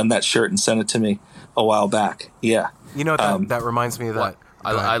that shirt and sent it to me a while back. Yeah, You know that reminds me of that.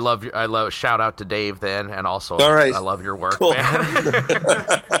 I love shout out to Dave then, and also All right. I love your work, Cool. man.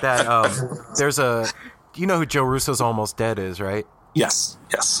 There's you know who Joe Russo's Almost Dead is, right? yes.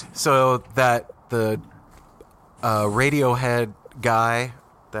 So that the Radiohead guy,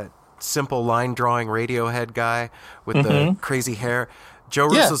 that simple line drawing Radiohead guy with the crazy hair, Joe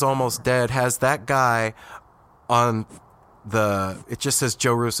Russo's Almost Dead has that guy on it just says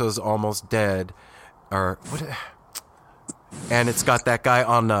Joe Russo's Almost Dead, or what? And it's got that guy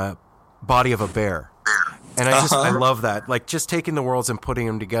on the body of a bear. And I love that. Like, just taking the worlds and putting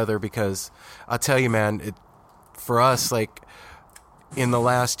them together, because I'll tell you, man, for us, like, in the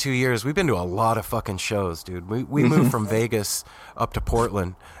last 2 years, we've been to a lot of fucking shows, dude. We moved from Vegas up to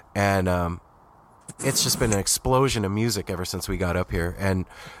Portland, and it's just been an explosion of music ever since we got up here. And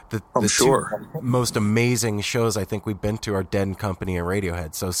the two most amazing shows I think we've been to are Dead and Company and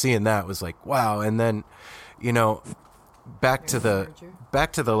Radiohead. So seeing that was like, wow. And then, you know, back to the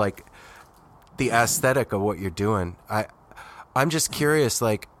like the aesthetic of what you're doing. I'm just curious,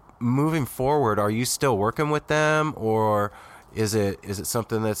 like, moving forward, are you still working with them, or is it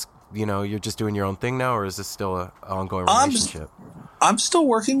something that's, you know, you're just doing your own thing now, or is this still an ongoing relationship? I'm still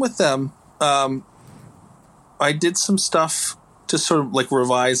working with them. I did some stuff, just sort of like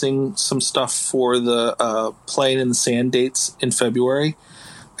revising some stuff for the Playing in the Sand dates in February.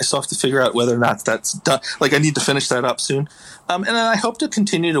 I still have to figure out whether or not that's done. Like, I need to finish that up soon. And then I hope to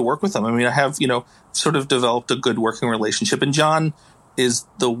continue to work with them. I mean, I have, you know, sort of developed a good working relationship. And John is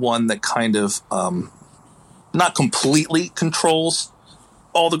the one that kind of not completely controls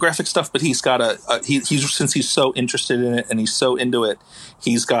all the graphic stuff, but he's got he's since he's so interested in it and he's so into it,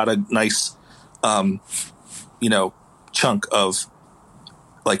 he's got a nice, you know, chunk of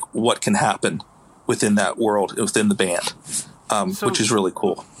like what can happen within that world, within the band, which is really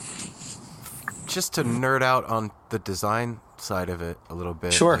cool. Just to nerd out on the design side of it a little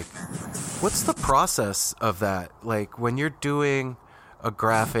bit. Sure. Like, what's the process of that? Like, when you're doing a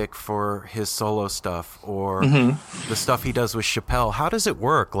graphic for his solo stuff, or the stuff he does with Chappelle, how does it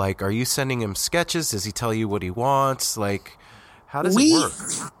work? Like, are you sending him sketches? Does he tell you what he wants? Like, how does it work?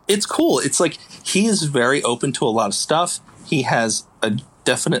 It's cool. It's like, he is very open to a lot of stuff. He has a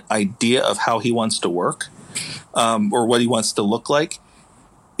definite idea of how he wants to work, or what he wants to look like.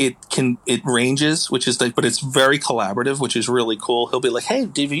 It ranges, which is like, but it's very collaborative, which is really cool. He'll be like, hey,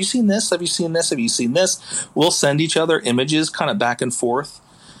 have you seen this? Have you seen this? Have you seen this? We'll send each other images kind of back and forth,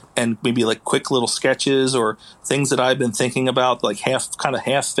 and maybe like quick little sketches or things that I've been thinking about, like half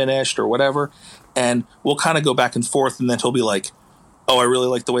finished or whatever. And we'll kind of go back and forth, and then he'll be like, oh, I really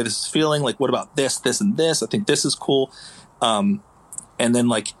like the way this is feeling. Like, what about this, this, and this? I think this is cool. And then,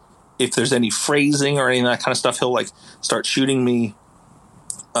 like, if there's any phrasing or any of that kind of stuff, he'll like start shooting me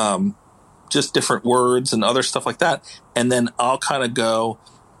just different words and other stuff like that. And then I'll kind of go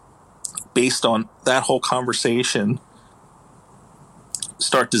based on that whole conversation,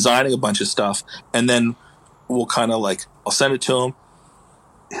 start designing a bunch of stuff. And then we'll kind of like, I'll send it to him.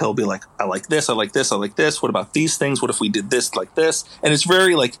 He'll be like, I like this. I like this. I like this. What about these things? What if we did this like this? And it's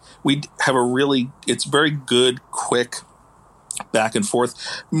very like, we have it's very good, quick back and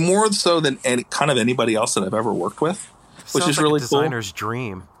forth, more so than anybody else that I've ever worked with. Which is like really a designer's cool.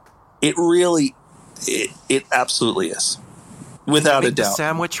 dream. It really, it absolutely is, without a doubt. The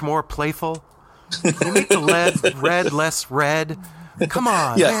sandwich more playful. Can you make the red less red? Come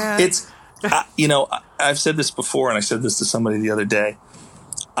on, yeah, man. It's, you know, I've said this before, and I said this to somebody the other day.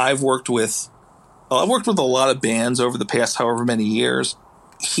 I've worked with a lot of bands over the past however many years.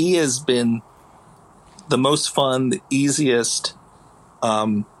 He has been the most fun, the easiest,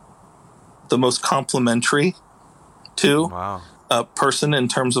 the most complimentary to a person in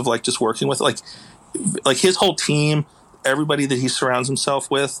terms of like just working with, like his whole team, everybody that he surrounds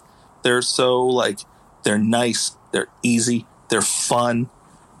himself with. They're so like, they're nice, they're easy, they're fun.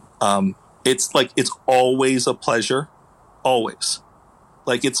 It's like, it's always a pleasure, always.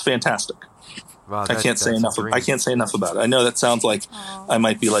 Like, it's fantastic. Wow, I can't say enough about it. I know that sounds like I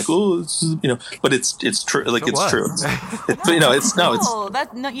might be like, oh, you know, but it's true. Like, it's true. You know, it's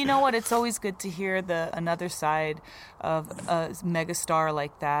you know what? It's always good to hear another side of a megastar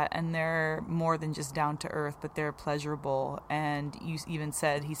like that, and they're more than just down to earth, but they're pleasurable. And you even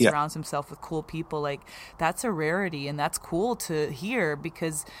said he surrounds himself with cool people. Like, that's a rarity, and that's cool to hear,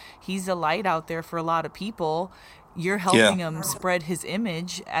 because he's a light out there for a lot of people. you're helping him spread his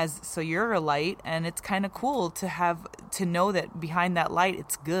image so you're a light, and it's kind of cool to know that behind that light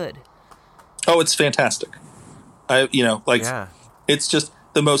it's good. Oh, it's fantastic. It's just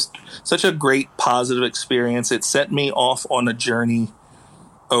such a great positive experience. It set me off on a journey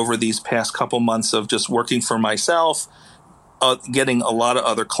over these past couple months of just working for myself, getting a lot of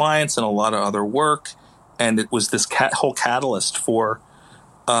other clients and a lot of other work. And it was this whole catalyst for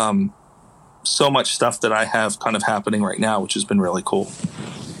so much stuff that I have kind of happening right now, which has been really cool.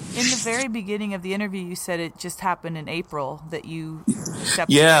 In the very beginning of the interview, you said it just happened in April that you stepped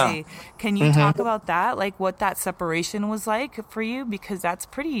away. Can you talk about that? Like what that separation was like for you? Because that's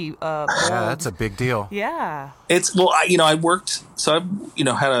pretty bold. Yeah, that's a big deal. Yeah. I worked, so I,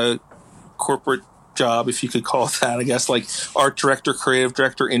 had a corporate job, if you could call it that, I guess, like art director, creative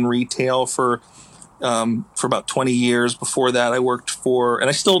director in retail for about 20 years. Before that, I worked for, and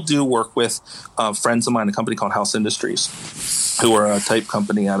I still do work with friends of mine, a company called House Industries, who are a type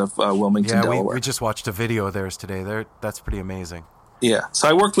company out of Wilmington, Delaware. We just watched a video of theirs today. That's pretty amazing. Yeah, so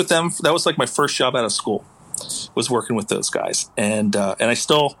I worked with them. That was like my first job out of school, was working with those guys, and I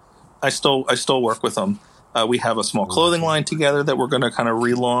still work with them. We have a small clothing line together that we're going to kind of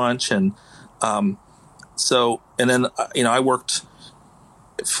relaunch, and then I worked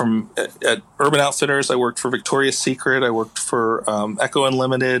at Urban Outfitters. I worked for Victoria's Secret. I worked for Echo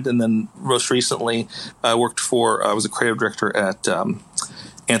Unlimited, and then most recently, I was a creative director at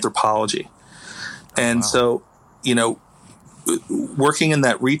Anthropologie. And so, working in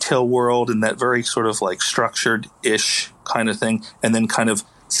that retail world and that very sort of like structured-ish kind of thing, and then kind of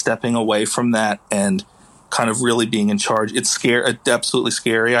stepping away from that and kind of really being in charge. It's scary. It's absolutely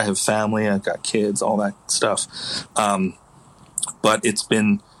scary. I have family. I've got kids, all that stuff. But it's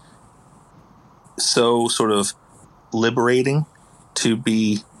been so sort of liberating to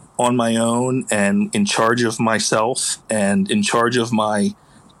be on my own and in charge of myself and in charge of my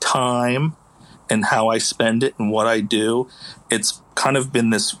time and how I spend it and what I do. It's kind of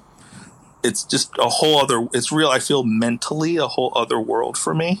been it's just a whole other, I feel mentally a whole other world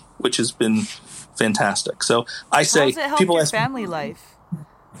for me, which has been fantastic. So I say, how's it helped people your ask family life?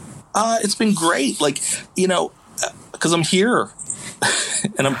 It's been great. Like, because I'm here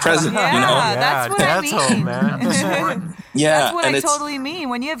and I'm present. That's what I mean. Home, man. Yeah, that's what and I totally mean.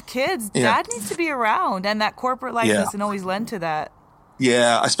 When you have kids, Dad needs to be around, and that corporate life doesn't always lend to that.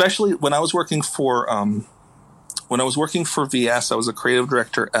 Yeah, especially when I was working for VS, I was a creative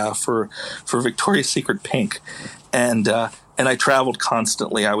director for Victoria's Secret Pink, and I traveled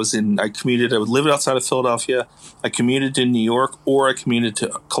constantly. I commuted. I would live outside of Philadelphia. I commuted to New York, or I commuted to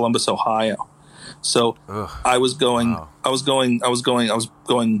Columbus, Ohio. So I was going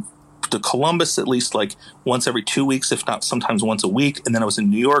to Columbus at least like once every 2 weeks, if not sometimes once a week. And then I was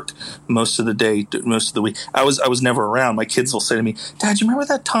in New York most of the week. I was never around. My kids will say to me, "Dad, you remember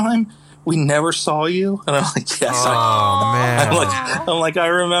that time we never saw you?" And I'm like, "Yes." Man. I'm like, I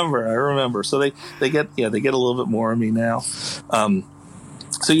remember. So they get a little bit more of me now. So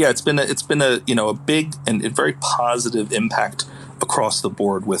yeah, it's been a big and a very positive impact across the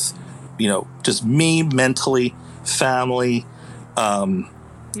board with, just me mentally, family.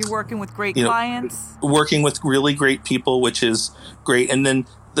 You're working with great clients. Working with really great people, which is great. And then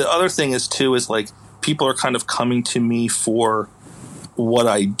the other thing is like people are kind of coming to me for what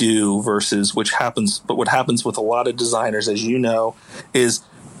I do versus what happens with a lot of designers, as you know, is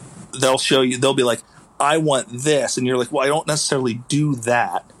they'll be like, "I want this." And you're like, "Well, I don't necessarily do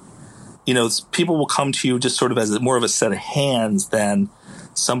that." People will come to you just sort of as more of a set of hands than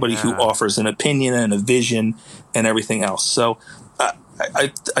somebody who offers an opinion and a vision and everything else. So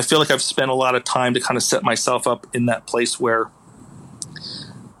I feel like I've spent a lot of time to kind of set myself up in that place where,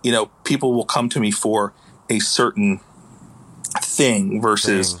 people will come to me for a certain thing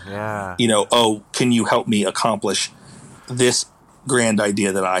versus, "Oh, can you help me accomplish this grand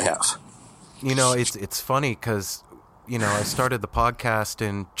idea that I have?" It's funny because, I started the podcast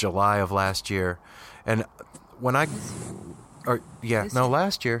in July of last year, and when last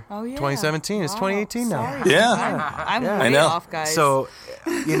year. Oh, yeah. 2017. It's 2018 now. Sorry. Yeah. I'm way off, guys. So,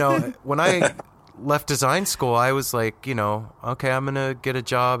 when I left design school, I was like, okay, I'm going to get a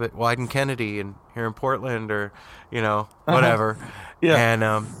job at Wyden Kennedy here in Portland or, whatever. Yeah. And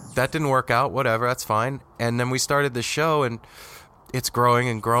that didn't work out. Whatever. That's fine. And then we started the show, and it's growing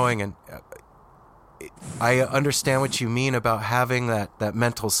and growing. And I understand what you mean about having that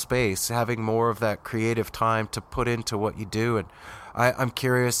mental space, having more of that creative time to put into what you do. And I'm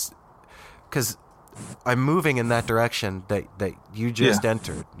curious because I'm moving in that direction that you just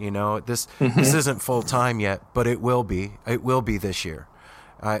entered. This isn't full time yet, but it will be. It will be this year.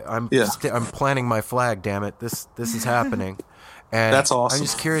 I'm Yeah. planting my flag. Damn it, this is happening. And That's awesome. I'm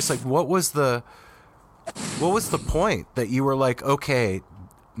just curious, like, what was the point that you were like, okay,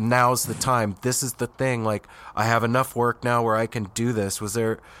 now's the time. This is the thing. Like, I have enough work now where I can do this. Was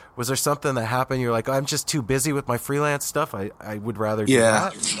there something that happened? You're like, I'm just too busy with my freelance stuff. I would rather do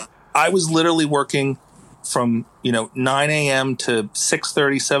that. I was literally working from 9 a.m. to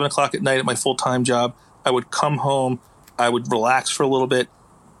 6:30, 7 o'clock at night at my full-time job. I would come home, I would relax for a little bit,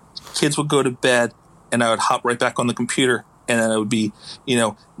 kids would go to bed, and I would hop right back on the computer, and then it would be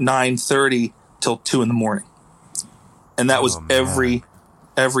 9:30 till 2 in the morning, and that was every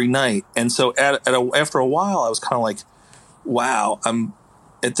night. And so after a while, I was kind of like, wow, I'm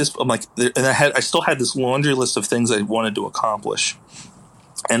like, and I still had this laundry list of things I wanted to accomplish.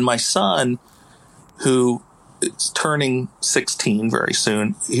 And my son, who is turning 16 very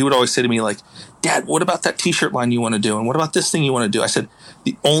soon, he would always say to me, like, Dad, what about that t-shirt line you want to do? And what about this thing you want to do? I said,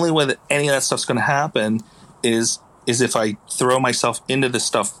 the only way that any of that stuff's going to happen is if I throw myself into this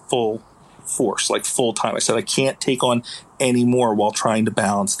stuff full force, like full time. I said, I can't take on any more while trying to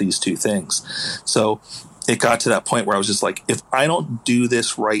balance these two things. So it got to that point where I was just like, if I don't do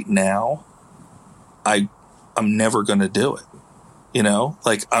this right now, I'm never going to do it.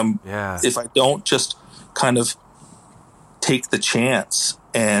 Like if I don't just kind of take the chance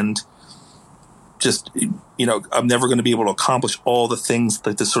and just, I'm never going to be able to accomplish all the things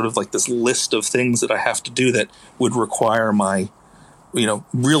that this sort of like this list of things that I have to do that would require my,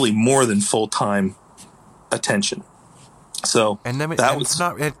 really more than full-time attention. So, and then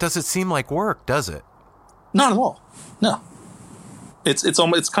it doesn't seem like work, does it? Not at all. No, it's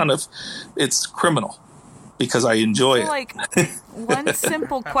almost it's criminal. Because I enjoy it. Like, one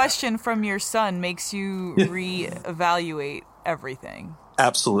simple question from your son makes you reevaluate everything.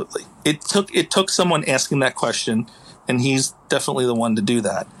 Absolutely. It took someone asking that question, and he's definitely the one to do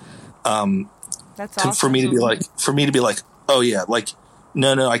that. That's awesome. For me to be like, oh yeah, like,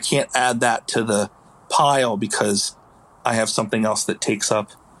 no, I can't add that to the pile because I have something else that takes up,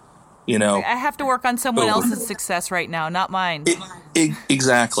 I have to work on someone else's success right now, not mine.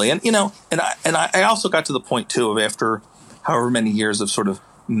 Exactly. And, I also got to the point too of after however many years of sort of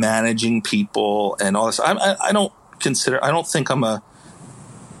managing people and all this, I don't think I'm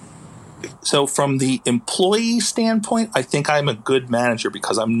so from the employee standpoint, I think I'm a good manager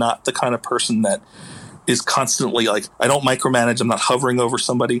because I'm not the kind of person that is constantly like, I don't micromanage. I'm not hovering over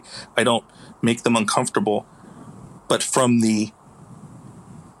somebody. I don't make them uncomfortable. But from the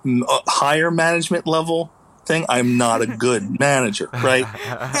higher management level thing, I'm not a good manager, right?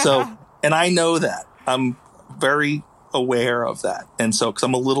 So, and I know that. I'm very aware of that. And so, because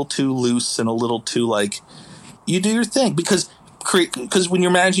I'm a little too loose and a little too like, you do your thing. Because when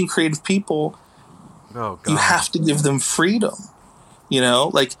you're managing creative people, you have to give them freedom.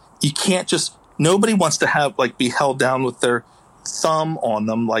 Like, you can't just, nobody wants to have, like, be held down with their thumb on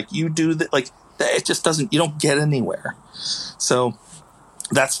them. Like, you do that, like, it just doesn't, you don't get anywhere. So,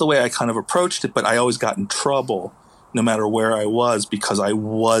 that's the way I kind of approached it, but I always got in trouble no matter where I was because I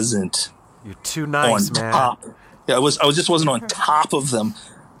wasn't You're too nice, on top. Man. Yeah, I just wasn't on top of them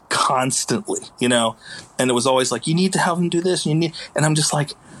constantly, and it was always like, you need to have them do this, and I'm just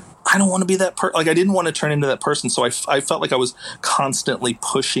like, I don't want to be that person. Like, I didn't want to turn into that person, so I felt like I was constantly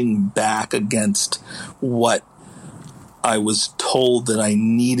pushing back against what I was told that I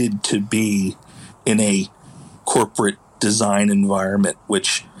needed to be in a corporate design environment,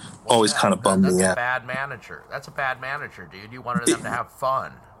 which always kind of bummed me out. That's a bad manager, dude. You wanted them to have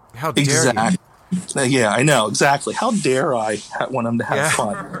fun. How dare you? Yeah, I know, exactly. How dare I want them to have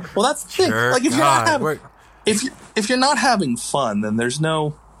fun? Well, that's the thing. Sure, like, if you're not having fun, then there's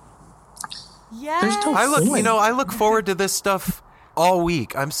no point. I look forward to this stuff all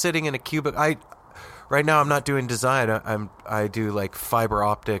week. I'm sitting in a cubicle. Right now I'm not doing design. I do like fiber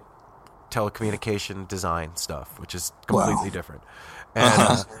optic telecommunication design stuff, which is completely different.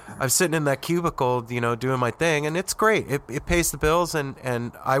 And I'm sitting in that cubicle, doing my thing, and it's great. It pays the bills,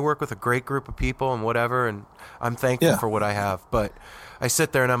 and I work with a great group of people and whatever, and I'm thankful for what I have. But I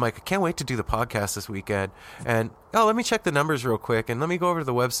sit there and I'm like, I can't wait to do the podcast this weekend. And let me check the numbers real quick, and let me go over to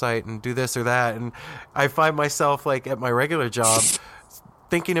the website and do this or that. And I find myself, like, at my regular job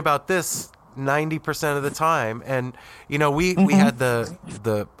thinking about this 90% of the time. And we had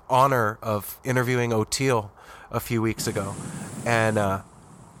the honor of interviewing O'Teal a few weeks ago, and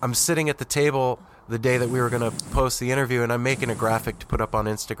I'm sitting at the table the day that we were going to post the interview, and I'm making a graphic to put up on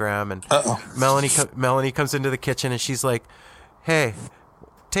Instagram, and Melanie comes into the kitchen, and she's like, hey,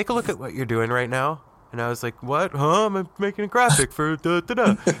 take a look at what you're doing right now. And I was like, what? I'm making a graphic for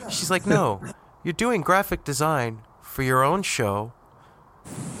da-da-da. She's like, no, you're doing graphic design for your own show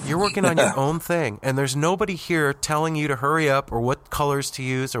You're working on your own thing, and there's nobody here telling you to hurry up or what colors to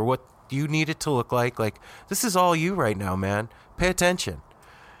use or what you need it to look like. Like, this is all you right now, man. Pay attention.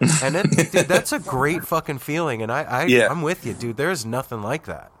 And dude, that's a great fucking feeling, and I'm with you, dude. There's nothing like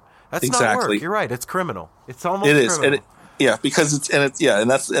that. That's not work. You're right. It's criminal. It's almost criminal. Because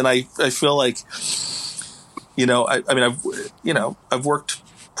I feel like, I've worked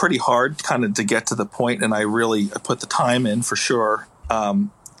pretty hard kind of to get to the point, and I put the time in for sure.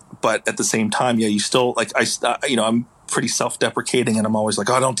 But at the same time, you still like, I'm pretty self-deprecating, and I'm always like,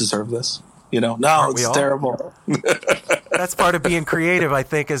 oh, I don't deserve this. It's terrible. That's part of being creative, I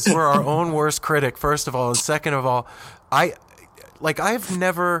think, is we're our own worst critic, first of all. And second of all, I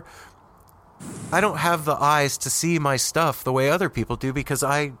don't have the eyes to see my stuff the way other people do because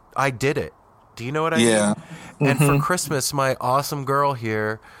I did it. Do you know what I mean? And for Christmas, my awesome girl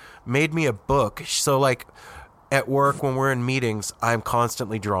here made me a book. So, like, at work when we're in meetings, I'm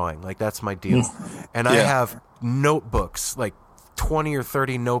constantly drawing. Like, that's my deal. And I have notebooks, like 20 or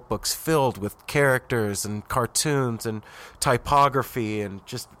 30 notebooks filled with characters and cartoons and typography and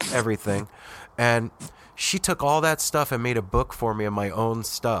just everything. And she took all that stuff and made a book for me of my own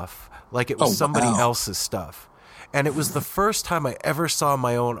stuff, like it was somebody else's stuff. And it was the first time I ever saw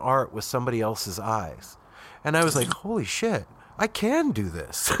my own art with somebody else's eyes. And I was like, holy shit, I can do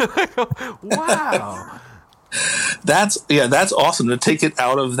this. Wow. That's awesome to take it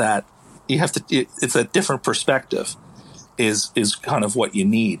out of that. You have to, it's a different perspective is kind of what you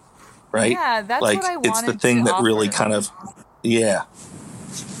need, right? Yeah, that's like, what I wanted. It's the thing that really kind of,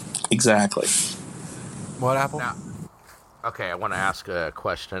 exactly. What, Apple? Now, okay, I want to ask a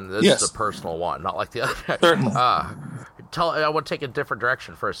question. This is a personal one, not like the other. Certainly. I want to take a different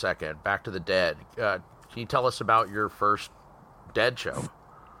direction for a second. Back to the Dead. Can you tell us about your first Dead show?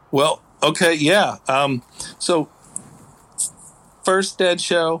 Well, okay, yeah. So, first Dead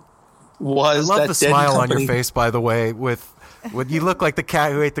show was I love that the Dead smile on Company. your face, by the way, with you look like the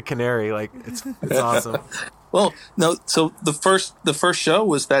cat who ate the canary. Like, it's awesome. Well, no, so the first show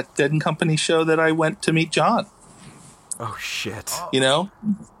was that Dead and Company show that I went to meet John. Oh, shit.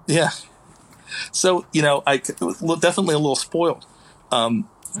 Yeah. So, I definitely a little spoiled.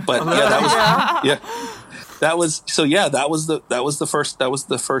 But that was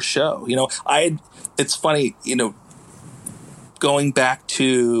the first show. It's funny, going back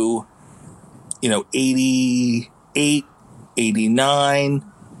to 88, 89,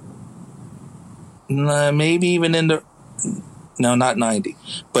 maybe even into not 90,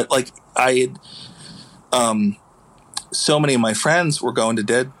 but like I had so many of my friends were going to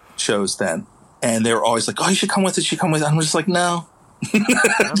Dead shows then, and they were always like, oh, you should come with us, I'm just like, no. I'm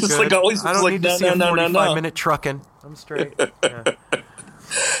just good. like always, I don't like, need to see a 45-minute trucking. I'm straight. Yeah.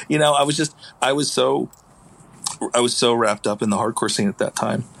 I was so wrapped up in the hardcore scene at that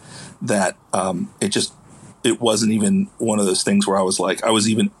time that it wasn't even one of those things where I was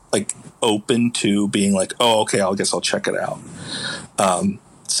even like open to being like, oh, okay, I guess I'll check it out.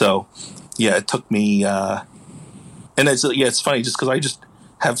 So yeah, it took me, and it's funny just because I just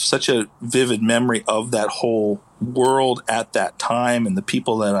have such a vivid memory of that whole world at that time and the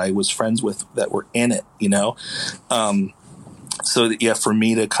people that I was friends with that were in it, so that, yeah, for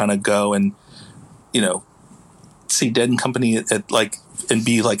me to kind of go and, see Dead and Company and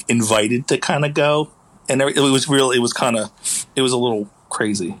be like invited to kind of go. And it was a little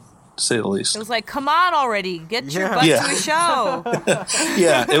crazy, to say the least. It was like, come on already, get your butt to a show.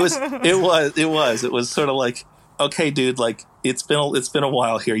 Yeah, it was sort of like, okay, dude, like it's been a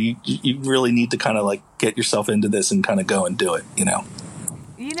while here. You really need to kind of like get yourself into this and kind of go and do it,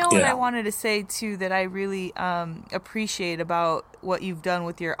 What I wanted to say too that I really appreciate about what you've done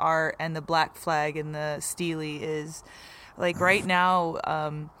with your art and the Black Flag and the Steely is like right now.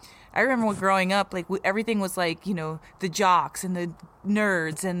 I remember when growing up, like everything was like, the jocks and the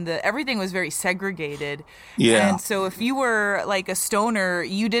nerds and everything was very segregated. Yeah. And so if you were like a stoner,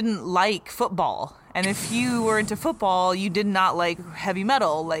 you didn't like football. And if you were into football, you did not like heavy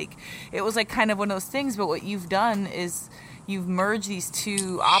metal. Like it was like kind of one of those things. But what you've done is you've merged these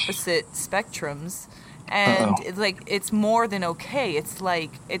two opposite spectrums. And it's more than okay. It's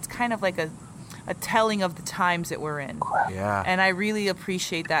kind of like a telling of the times that we're in. Yeah. And I really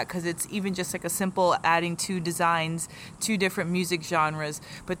appreciate that because it's even just like a simple adding two designs, two different music genres,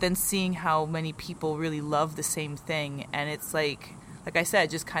 but then seeing how many people really love the same thing. And it's like I said,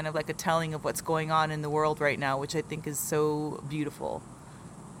 just kind of like a telling of what's going on in the world right now, which I think is so beautiful.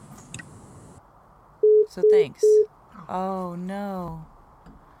 So thanks. Oh no.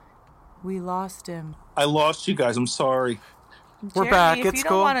 We lost him. I lost you guys. I'm sorry. We're Jeremy, back. if It's you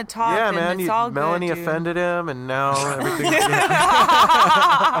cool. don't want to talk, yeah, then man. it's all Melanie good, dude. offended him, and now everything's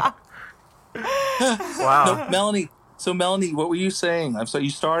wow. No, Melanie. So Melanie, what were you saying? I'm sorry, you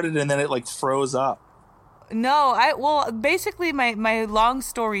started and then it like froze up. No, basically my long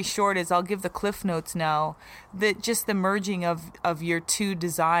story short is I'll give the cliff notes now. That just the merging of your two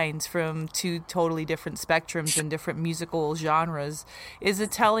designs from two totally different spectrums and different musical genres is a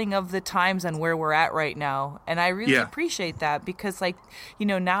telling of the times and where we're at right now. And I really appreciate that because like, you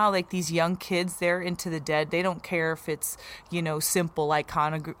know, now like these young kids, they're into the Dead. They don't care if it's, you know, simple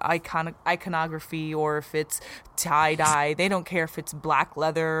iconography or if it's tie-dye. They don't care if it's black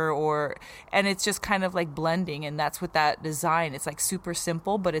leather and it's just kind of like blending, and that's what that design, it's like super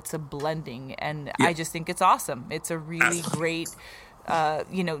simple, but it's a blending, and I just think it's awesome. It's a really great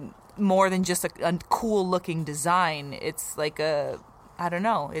you know, more than just a cool looking design. It's like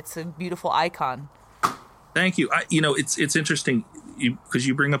it's a beautiful icon. Thank you. It's interesting because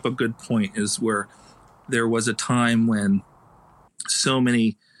you bring up a good point, is where there was a time when so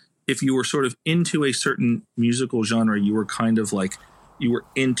many, if you were sort of into a certain musical genre, you were kind of like, you were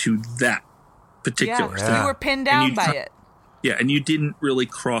into that particular thing. You were pinned down by it. Yeah, and you didn't really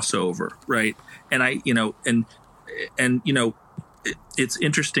cross over, right? And it's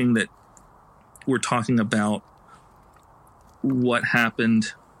interesting that we're talking about what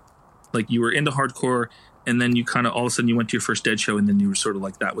happened. Like you were into hardcore, and then you kind of all of a sudden you went to your first Dead show, and then you were sort of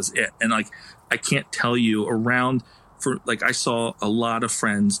like, that was it. And like, I can't tell you I saw a lot of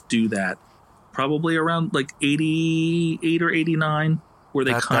friends do that probably around like 88 or 89, where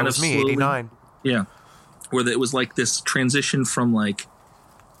they that was me, slowly, 89. Yeah. Where it was like this transition from like,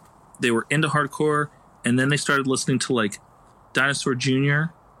 they were into hardcore, and then they started listening to like Dinosaur Jr.,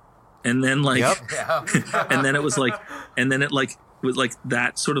 and then like, and then it was like, and then it was like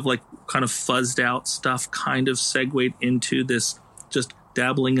that sort of like kind of fuzzed out stuff kind of segued into this just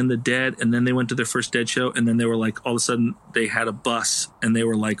dabbling in the Dead, and then they went to their first Dead show, and then they were like, all of a sudden they had a bus, and they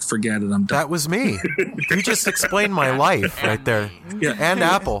were like, forget it, I'm done. That was me. You just explained my life right there. Yeah. And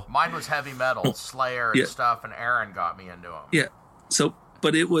Apple. Mine was heavy metal, Slayer and stuff, and Aaron got me into them. Yeah. So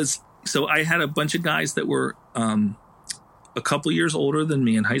I had a bunch of guys that were a couple years older than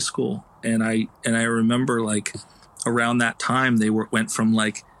me in high school, and I remember like around that time they went from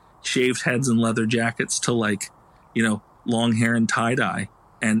like shaved heads and leather jackets to like, you know, long hair and tie-dye,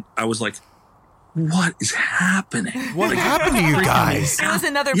 and I was like, what is happening? What happened to you guys? It was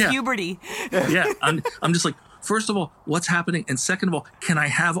another puberty. Yeah, I'm just like, first of all, what's happening? And second of all, can I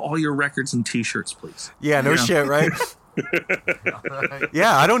have all your records and t-shirts, please? Yeah, no shit, right?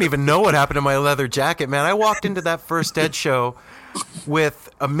 Yeah, I don't even know what happened to my leather jacket, man. I walked into that first Dead show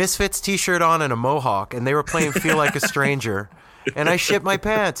with a Misfits t-shirt on and a mohawk, and they were playing Feel Like a Stranger. And I shit my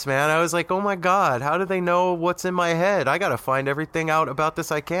pants, man. I was like, oh my God, how do they know what's in my head? I got to find everything out about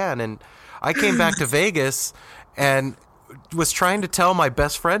this I can. And I came back to Vegas and was trying to tell my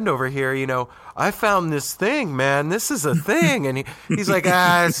best friend over here, you know, I found this thing, man. This is a thing. And he's like,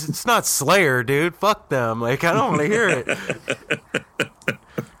 it's not Slayer, dude. Fuck them. Like, I don't want to hear it.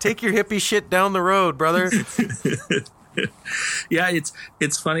 Take your hippie shit down the road, brother. Yeah,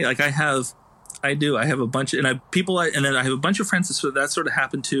 it's funny. Like I have a bunch of, and then I have a bunch of friends that sort of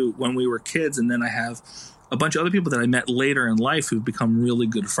happened to when we were kids, and then I have a bunch of other people that I met later in life who've become really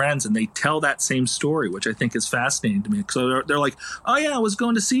good friends, and they tell that same story, which I think is fascinating to me. So they're like, oh yeah, I was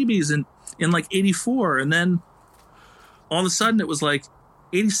going to CB's in like 84, and then all of a sudden it was like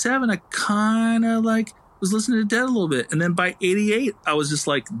 87, I kind of like was listening to Dead a little bit, and then by 88 I was just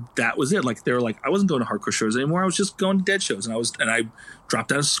like, that was it. Like they were like, I wasn't going to hardcore shows anymore, I was just going to Dead shows, and I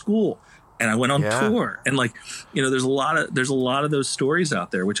dropped out of school and I went on tour, and like, you know, there's a lot of those stories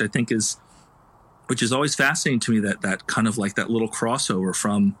out there, which I think is always fascinating to me, that kind of like that little crossover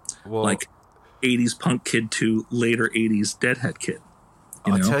from like 80s punk kid to later 80s Deadhead kid.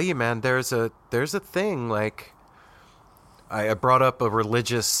 I'll tell you, man, there's a thing, like I brought up a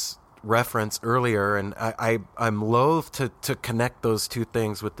religious reference earlier, and I'm loath to connect those two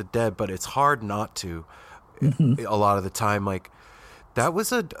things with the Dead, but it's hard not to. A lot of the time, like that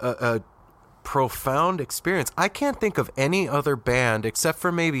was a profound experience. I can't think of any other band except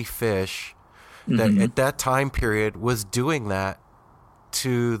for maybe Fish that at that time period was doing that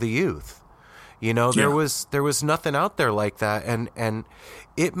to the youth. You know, there was nothing out there like that, and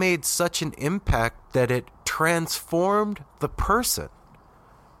it made such an impact that it transformed the person.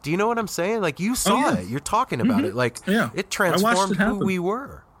 Do you know what I'm saying? Like, you saw it. You're talking about it. Like, it transformed who we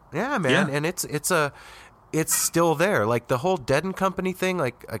were. Yeah, man. Yeah. And it's still there. Like the whole Dead and Company thing,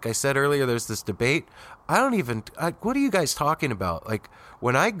 like I said earlier, there's this debate. What are you guys talking about? Like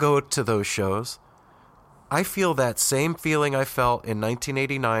when I go to those shows, I feel that same feeling I felt in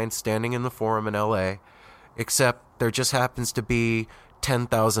 1989 standing in the Forum in LA, except there just happens to be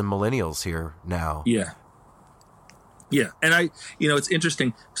 10,000 millennials here now. Yeah. Yeah. And it's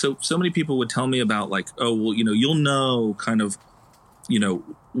interesting. So many people would tell me about like, oh, well, you'll know kind of,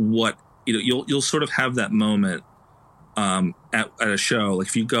 what, you'll sort of have that moment at a show, like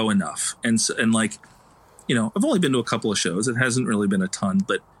if you go enough. And like, I've only been to a couple of shows. It hasn't really been a ton,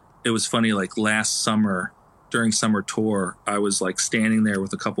 but it was funny. Like last summer during summer tour, I was like standing there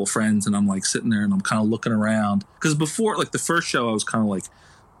with a couple of friends and I'm like sitting there and I'm kind of looking around. Because before, like the first show, I was kind of like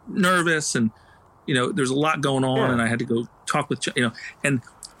nervous and, there's a lot going on and I had to go talk with, and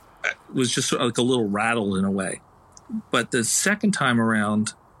it was just sort of like a little rattled in a way. But the second time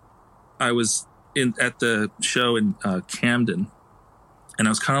around, I was at the show in Camden and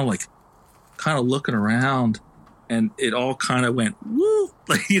I was kind of looking around and it all kind of went, woo,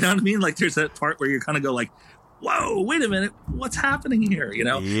 like, you know what I mean? Like there's that part where you kind of go like, whoa, wait a minute, what's happening here?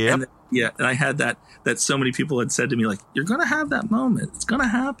 Yep. And I had that so many people had said to me, like, you're going to have that moment. It's going to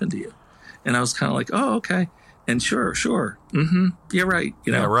happen to you. And I was kind of like, oh, okay. And sure. Mm-hmm. Yeah, right.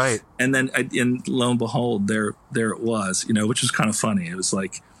 Yeah, right. And then, and lo and behold, there it was, which was kind of funny. It was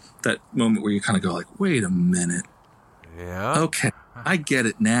like that moment where you kind of go like, wait a minute. Yeah. Okay. I get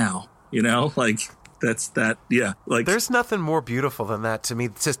it now, like that's that. Yeah. Like there's nothing more beautiful than that to me.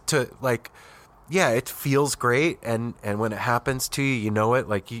 Just to like, yeah, it feels great. And when it happens to you, you know it,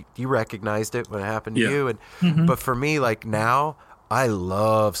 like you recognized it when it happened to you. And, but for me, like now, I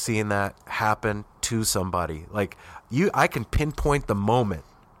love seeing that happen to somebody. Like I can pinpoint the moment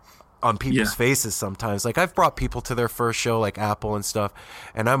on people's faces sometimes. Like I've brought people to their first show, like Apple and stuff,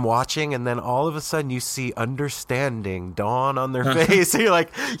 and I'm watching, and then all of a sudden you see understanding dawn on their face. And you're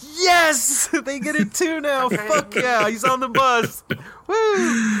like, yes, they get it too now. Fuck yeah, he's on the bus.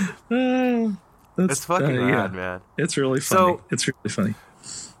 Woo! It's fucking rad, man. It's really funny. It's really funny.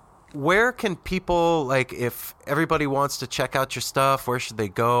 Where can people, like, if everybody wants to check out your stuff, where should they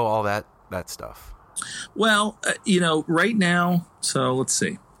go? All that stuff. Well, right now, so let's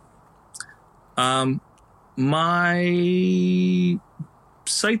see. My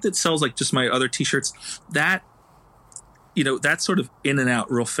site that sells like just my other t-shirts, that, that's sort of in and out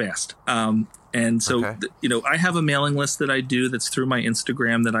real fast. And so, I have a mailing list that I do that's through my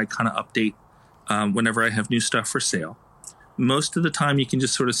Instagram that I kind of update whenever I have new stuff for sale. Most of the time you can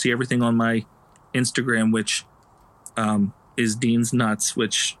just sort of see everything on my Instagram, which is Dean's Nuts,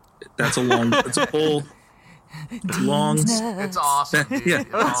 which it's a whole long. It's awesome. Yeah.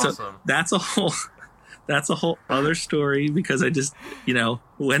 It's awesome. So that's a whole other story because I just,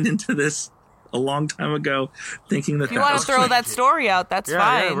 went into this a long time ago thinking that if you want to throw that story out, that's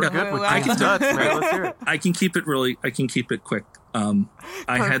fine. Yeah, we're good with Dean's Nuts, man. Let's hear it. I can keep it quick. I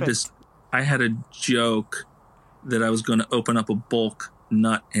had a joke that I was going to open up a bulk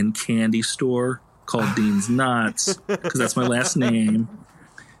nut and candy store called Dean's Nuts because that's my last name.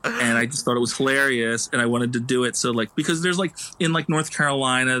 And I just thought it was hilarious and I wanted to do it. So like, because there's like in like North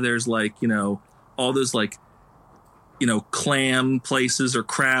Carolina, there's like, all those like, clam places or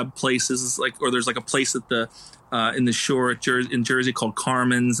crab places. It's like, or there's like a place at the, in the shore in Jersey called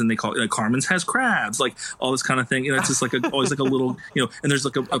Carmen's, and they call it Carmen's has crabs, like all this kind of thing. It's just like always like a little, and there's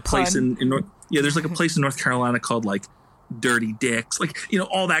like a place in North, there's like a place in North Carolina called like Dirty Dicks, like,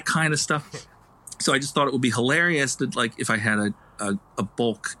 all that kind of stuff. So I just thought it would be hilarious that like if I had a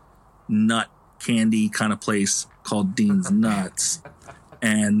bulk nut candy kind of place called Dean's Nuts,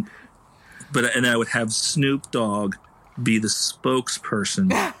 and I would have Snoop Dogg be the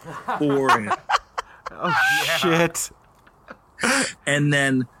spokesperson for it. Oh shit! And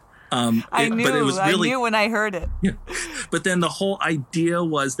then I knew when I heard it. Yeah. But then the whole idea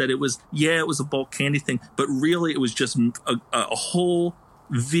was that it was a bulk candy thing, but really it was just a whole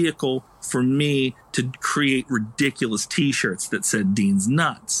vehicle for me to create ridiculous T-shirts that said Dean's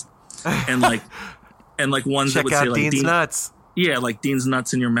Nuts, and like ones that would say like Dean's Nuts. Yeah, like Dean's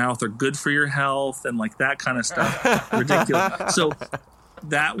Nuts in your mouth are good for your health, and like that kind of stuff. Ridiculous. So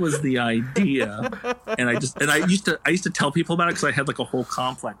that was the idea, and I used to tell people about it because I had like a whole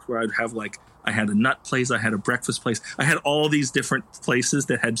complex where I'd have like I had a nut place, I had a breakfast place, I had all these different places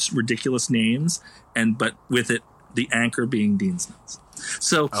that had ridiculous names, but with it the anchor being Dean's Nuts.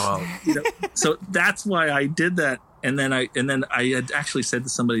 So so that's why I did that. And then I had actually said to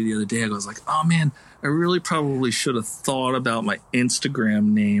somebody the other day, I was like, oh man, I really probably should have thought about my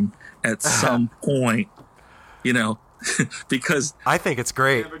Instagram name at some point, because I think it's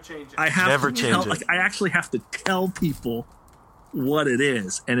great. Never change it. I actually have to tell people what it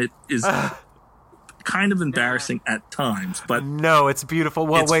is, and it is kind of embarrassing at times, but No, it's beautiful.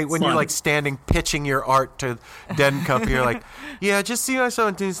 Well, It's wait, when you're fun. like standing pitching your art to Dead and Company, you're like, yeah, just see I saw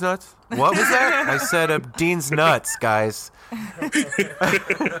Dean's Nuts. What was that? I said Dean's Nuts, guys.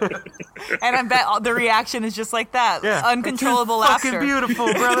 And I bet the reaction is just like that. Yeah. Uncontrollable laughter. Fucking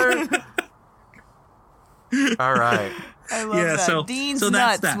beautiful, brother. All right. I love Yeah, that. so- Dean's so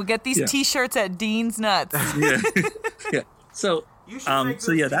that's Nuts. that. We'll get these Yeah. T-shirts at Dean's Nuts. yeah, yeah. So You should Um, make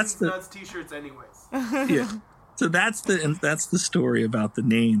so those yeah, that's Dean's the- Nuts t-shirts anyways. yeah. So that's the story about the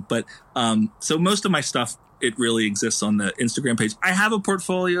name. But so most of my stuff, it really exists on the Instagram page. I have a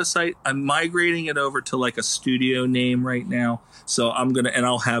portfolio site. I'm migrating it over to like a studio name right now. So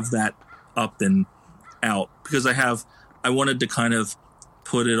I'll have that up and out because I wanted to kind of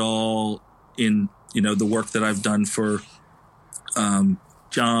put it all in, the work that I've done for John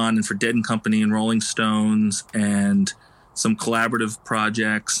and for Dead and Company and Rolling Stones and some collaborative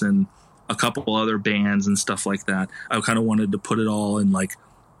projects and a couple other bands and stuff like that. I kind of wanted to put it all in like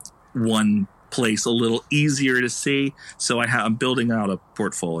one place, a little easier to see. So I'm building out a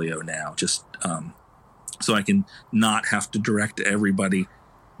portfolio now, just so I can not have to direct everybody,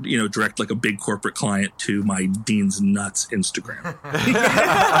 direct like a big corporate client to my Dean's Nuts Instagram.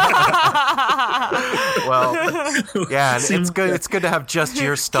 Well, yeah, and it's good. It's good to have just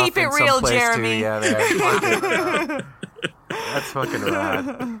your stuff. Keep it in real, some place Jeremy. Too. Yeah, that's fucking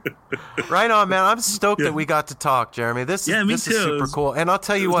rad. Right on, man. I'm stoked that we got to talk, Jeremy. This Yeah, me is too. super cool. And I'll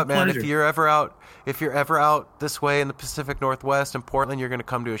tell you what, a man. If pleasure. you're ever out this way in the Pacific Northwest in Portland, you're gonna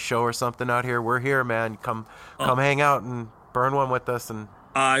come to a show or something out here. We're here, man. Come hang out and burn one with us. And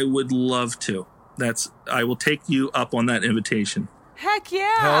I would love to. I will take you up on that invitation. Heck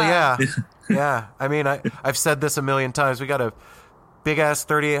yeah. hell yeah, yeah. I mean, I've said this a million times. We got a big ass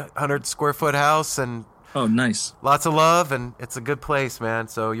 3,800 square foot house and Oh, nice. lots of love, and it's a good place, man.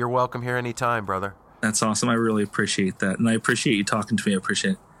 So you're welcome here anytime, brother. That's awesome. I really appreciate that. And I appreciate you talking to me. I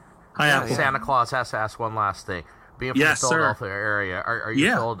appreciate it. Hi, Apple. Santa Claus has to ask one last thing. Being from Yes, the sir. Philadelphia area, are you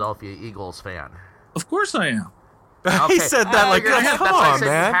Yeah. a Philadelphia Eagles fan? Of course I am. He said that like, You're- come that's why I on, said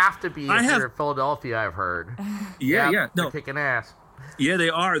man. You have to be I if have- you're in Philadelphia, I've heard. Yeah. They're No, kicking ass. yeah, they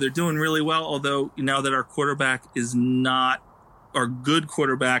are. They're doing really well. Although now that our quarterback is not, our good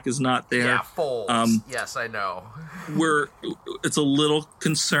quarterback is not there. Yeah, Foles. Yes, I know. It's a little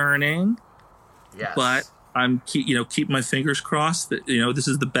concerning, Yes. but I'm keep my fingers crossed that this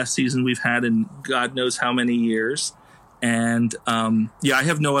is the best season we've had in God knows how many years, and I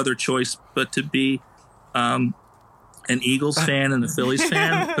have no other choice but to be an Eagles fan and a Phillies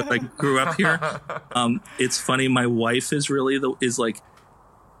fan because I grew up here. It's funny, my wife is really it's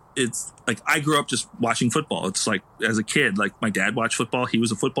like I grew up just watching football. It's like as a kid, like my dad watched football. He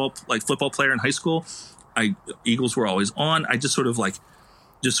was a football player in high school. Eagles were always on. I just sort of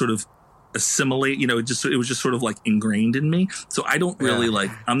assimilate, it was just sort of like ingrained in me. So I don't really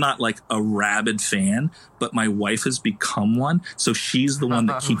I'm not like a rabid fan, but my wife has become one. So she's the one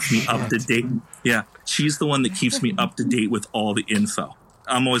that keeps me up to date. Yeah. She's the one that keeps me up to date with all the info.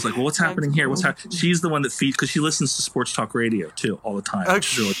 I'm always like, well, what's happening here? What's happening? She's the one that feeds, because she listens to sports talk radio too all the time. Oh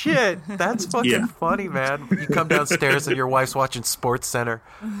which is really- shit, that's fucking Yeah. funny, man. You come downstairs and your wife's watching Sports Center.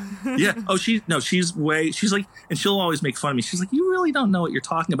 Yeah. Oh, she's like, and she'll always make fun of me. She's like, you really don't know what you're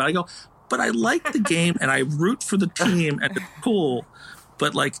talking about. I go, but I like the game and I root for the team and it's cool.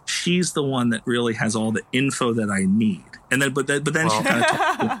 But like, she's the one that really has all the info that I need. And then, but then she kind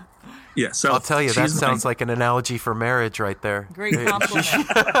of, yeah. So I'll tell you, that she's sounds like an analogy for marriage right there. Great compliment.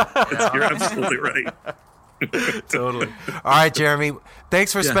 You're absolutely right. Totally. All right, Jeremy.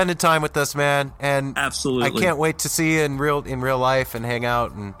 Thanks for Yeah. spending time with us, man. And Absolutely. I can't wait to see you in real life and hang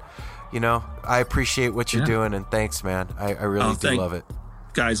out. And I appreciate what you're Yeah. doing. And thanks, man. I really do love it.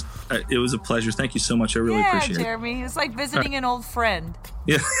 Guys, it was a pleasure. Thank you so much. I really Yeah, appreciate it. Jeremy. It's like visiting an old friend.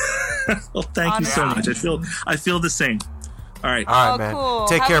 Yeah. Well, thank you so much. I feel the same. All right. All right, Oh, man. cool.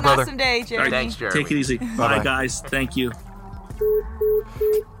 Take Have care, an brother. awesome day, All Jeremy. right. Thanks, Jeremy. Take it easy. Bye-bye. Bye, guys. Thank you.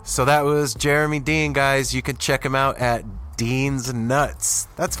 So that was Jeremy Dean, guys. You can check him out at Dean's Nuts.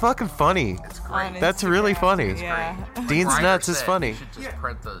 That's fucking funny. On That's really Instagram. funny. Yeah. Dean's Ryder Nuts is said funny. You should just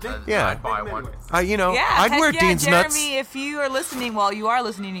print those. Yeah. I'd buy one. Yeah, I'd heck wear yeah, Dean's Jeremy, Nuts. if you are listening while you are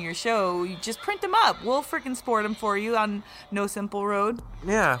listening to your show, you just print them up. We'll freaking sport them for you on No Simple Road.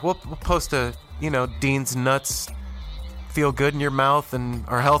 Yeah, we'll post Dean's Nuts feel good in your mouth and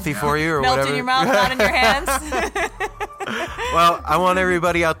are healthy for you or Melt whatever. in your mouth, not in your hands. Well, I want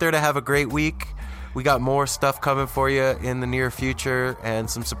everybody out there to have a great week. We got more stuff coming for you in the near future and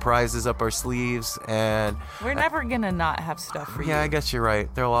some surprises up our sleeves. And We're never going to not have stuff for you. yeah, I guess you're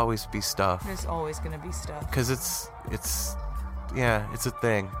right. There'll always be stuff There's always going to be stuff. because it's Yeah, it's a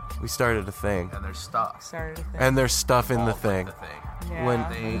thing. We started a thing. And there's stuff. Started a thing. And there's stuff in the thing. Yeah.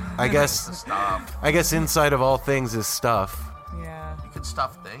 When I guess inside of all things is stuff. Yeah. You can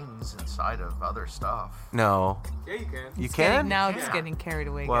stuff things inside of other stuff. No. Yeah, you can. You can? Now it's getting carried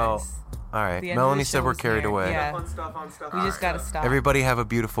away, Well, guys. all right. The end of Melanie the said show we're is carried there. away. Yeah. On stuff. We just gotta stop. Everybody have a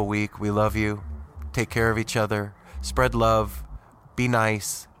beautiful week. We love you. Take care of each other. Spread love. Be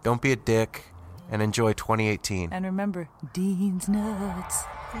nice. Don't be a dick. And enjoy 2018. And remember, Dean's nuts.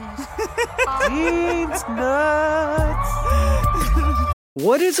 Dean's nuts.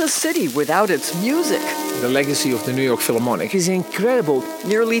 What is a city without its music? The legacy of the New York Philharmonic is incredible.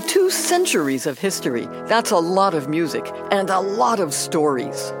 Nearly 2 centuries of history. That's a lot of music and a lot of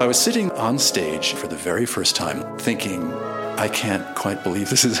stories. I was sitting on stage for the very first time thinking, I can't quite believe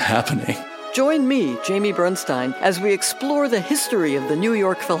this is happening. Join me, Jamie Bernstein, as we explore the history of the New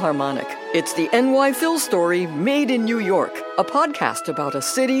York Philharmonic. It's the NY Phil Story Made in New York, a podcast about a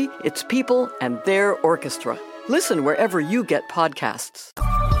city, its people, and their orchestra. Listen wherever you get podcasts.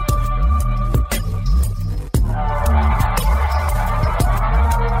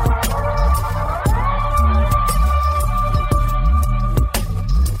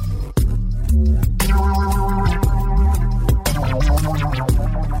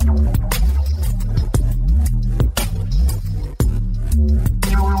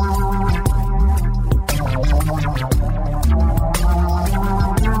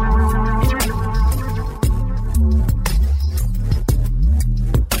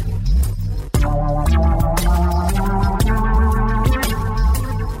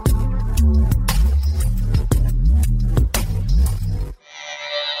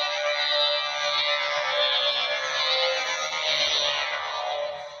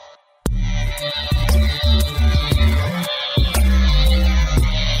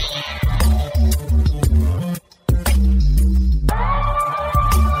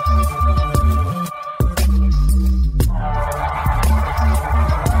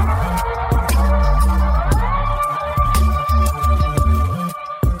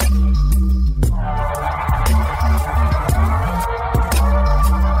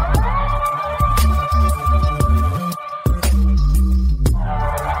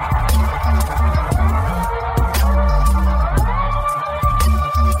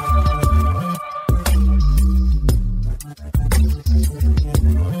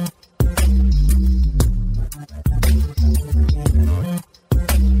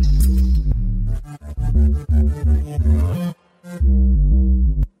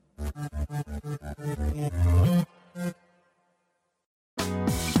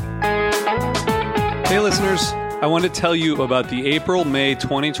 Hey listeners, I want to tell you about the April-May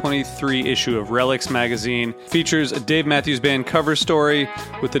 2023 issue of Relics magazine. Features a Dave Matthews Band cover story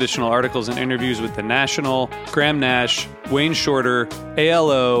with additional articles and interviews with The National, Graham Nash, Wayne Shorter,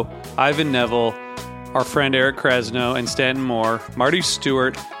 ALO, Ivan Neville, our friend Eric Krasno and Stanton Moore, Marty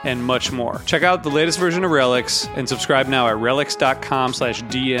Stewart, and much more. Check out the latest version of Relics and subscribe now at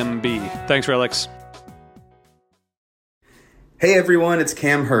relics.com/DMB. Thanks, Relics. Hey everyone, it's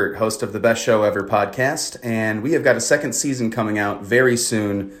Cam Hurt, host of the Best Show Ever podcast, and we have got a second season coming out very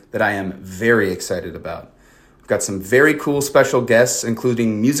soon that I am very excited about. We've got some very cool special guests,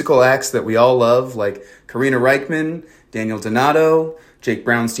 including musical acts that we all love, like Karina Reichman, Daniel Donato, Jake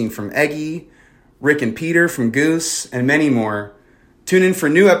Brownstein from Eggy, Rick and Peter from Goose, and many more. Tune in for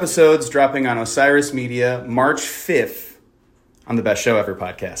new episodes dropping on Osiris Media March 5th on the Best Show Ever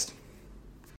podcast.